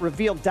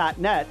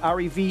realestaterevealed.net,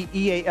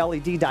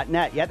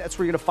 REVEALED.net. Yeah, that's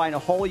where you're going to find a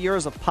whole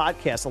years of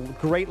podcasts, a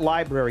great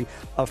library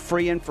of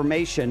free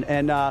information.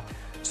 And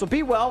so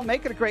be well,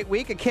 make it a great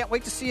week, and can't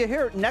wait to see you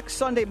here next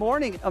Sunday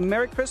morning. A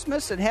Merry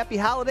Christmas and Happy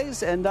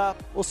Holidays, and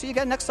we'll see you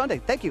again next Sunday.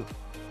 Thank you.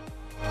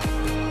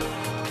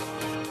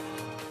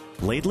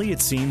 Lately,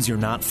 it seems you're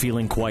not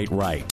feeling quite right.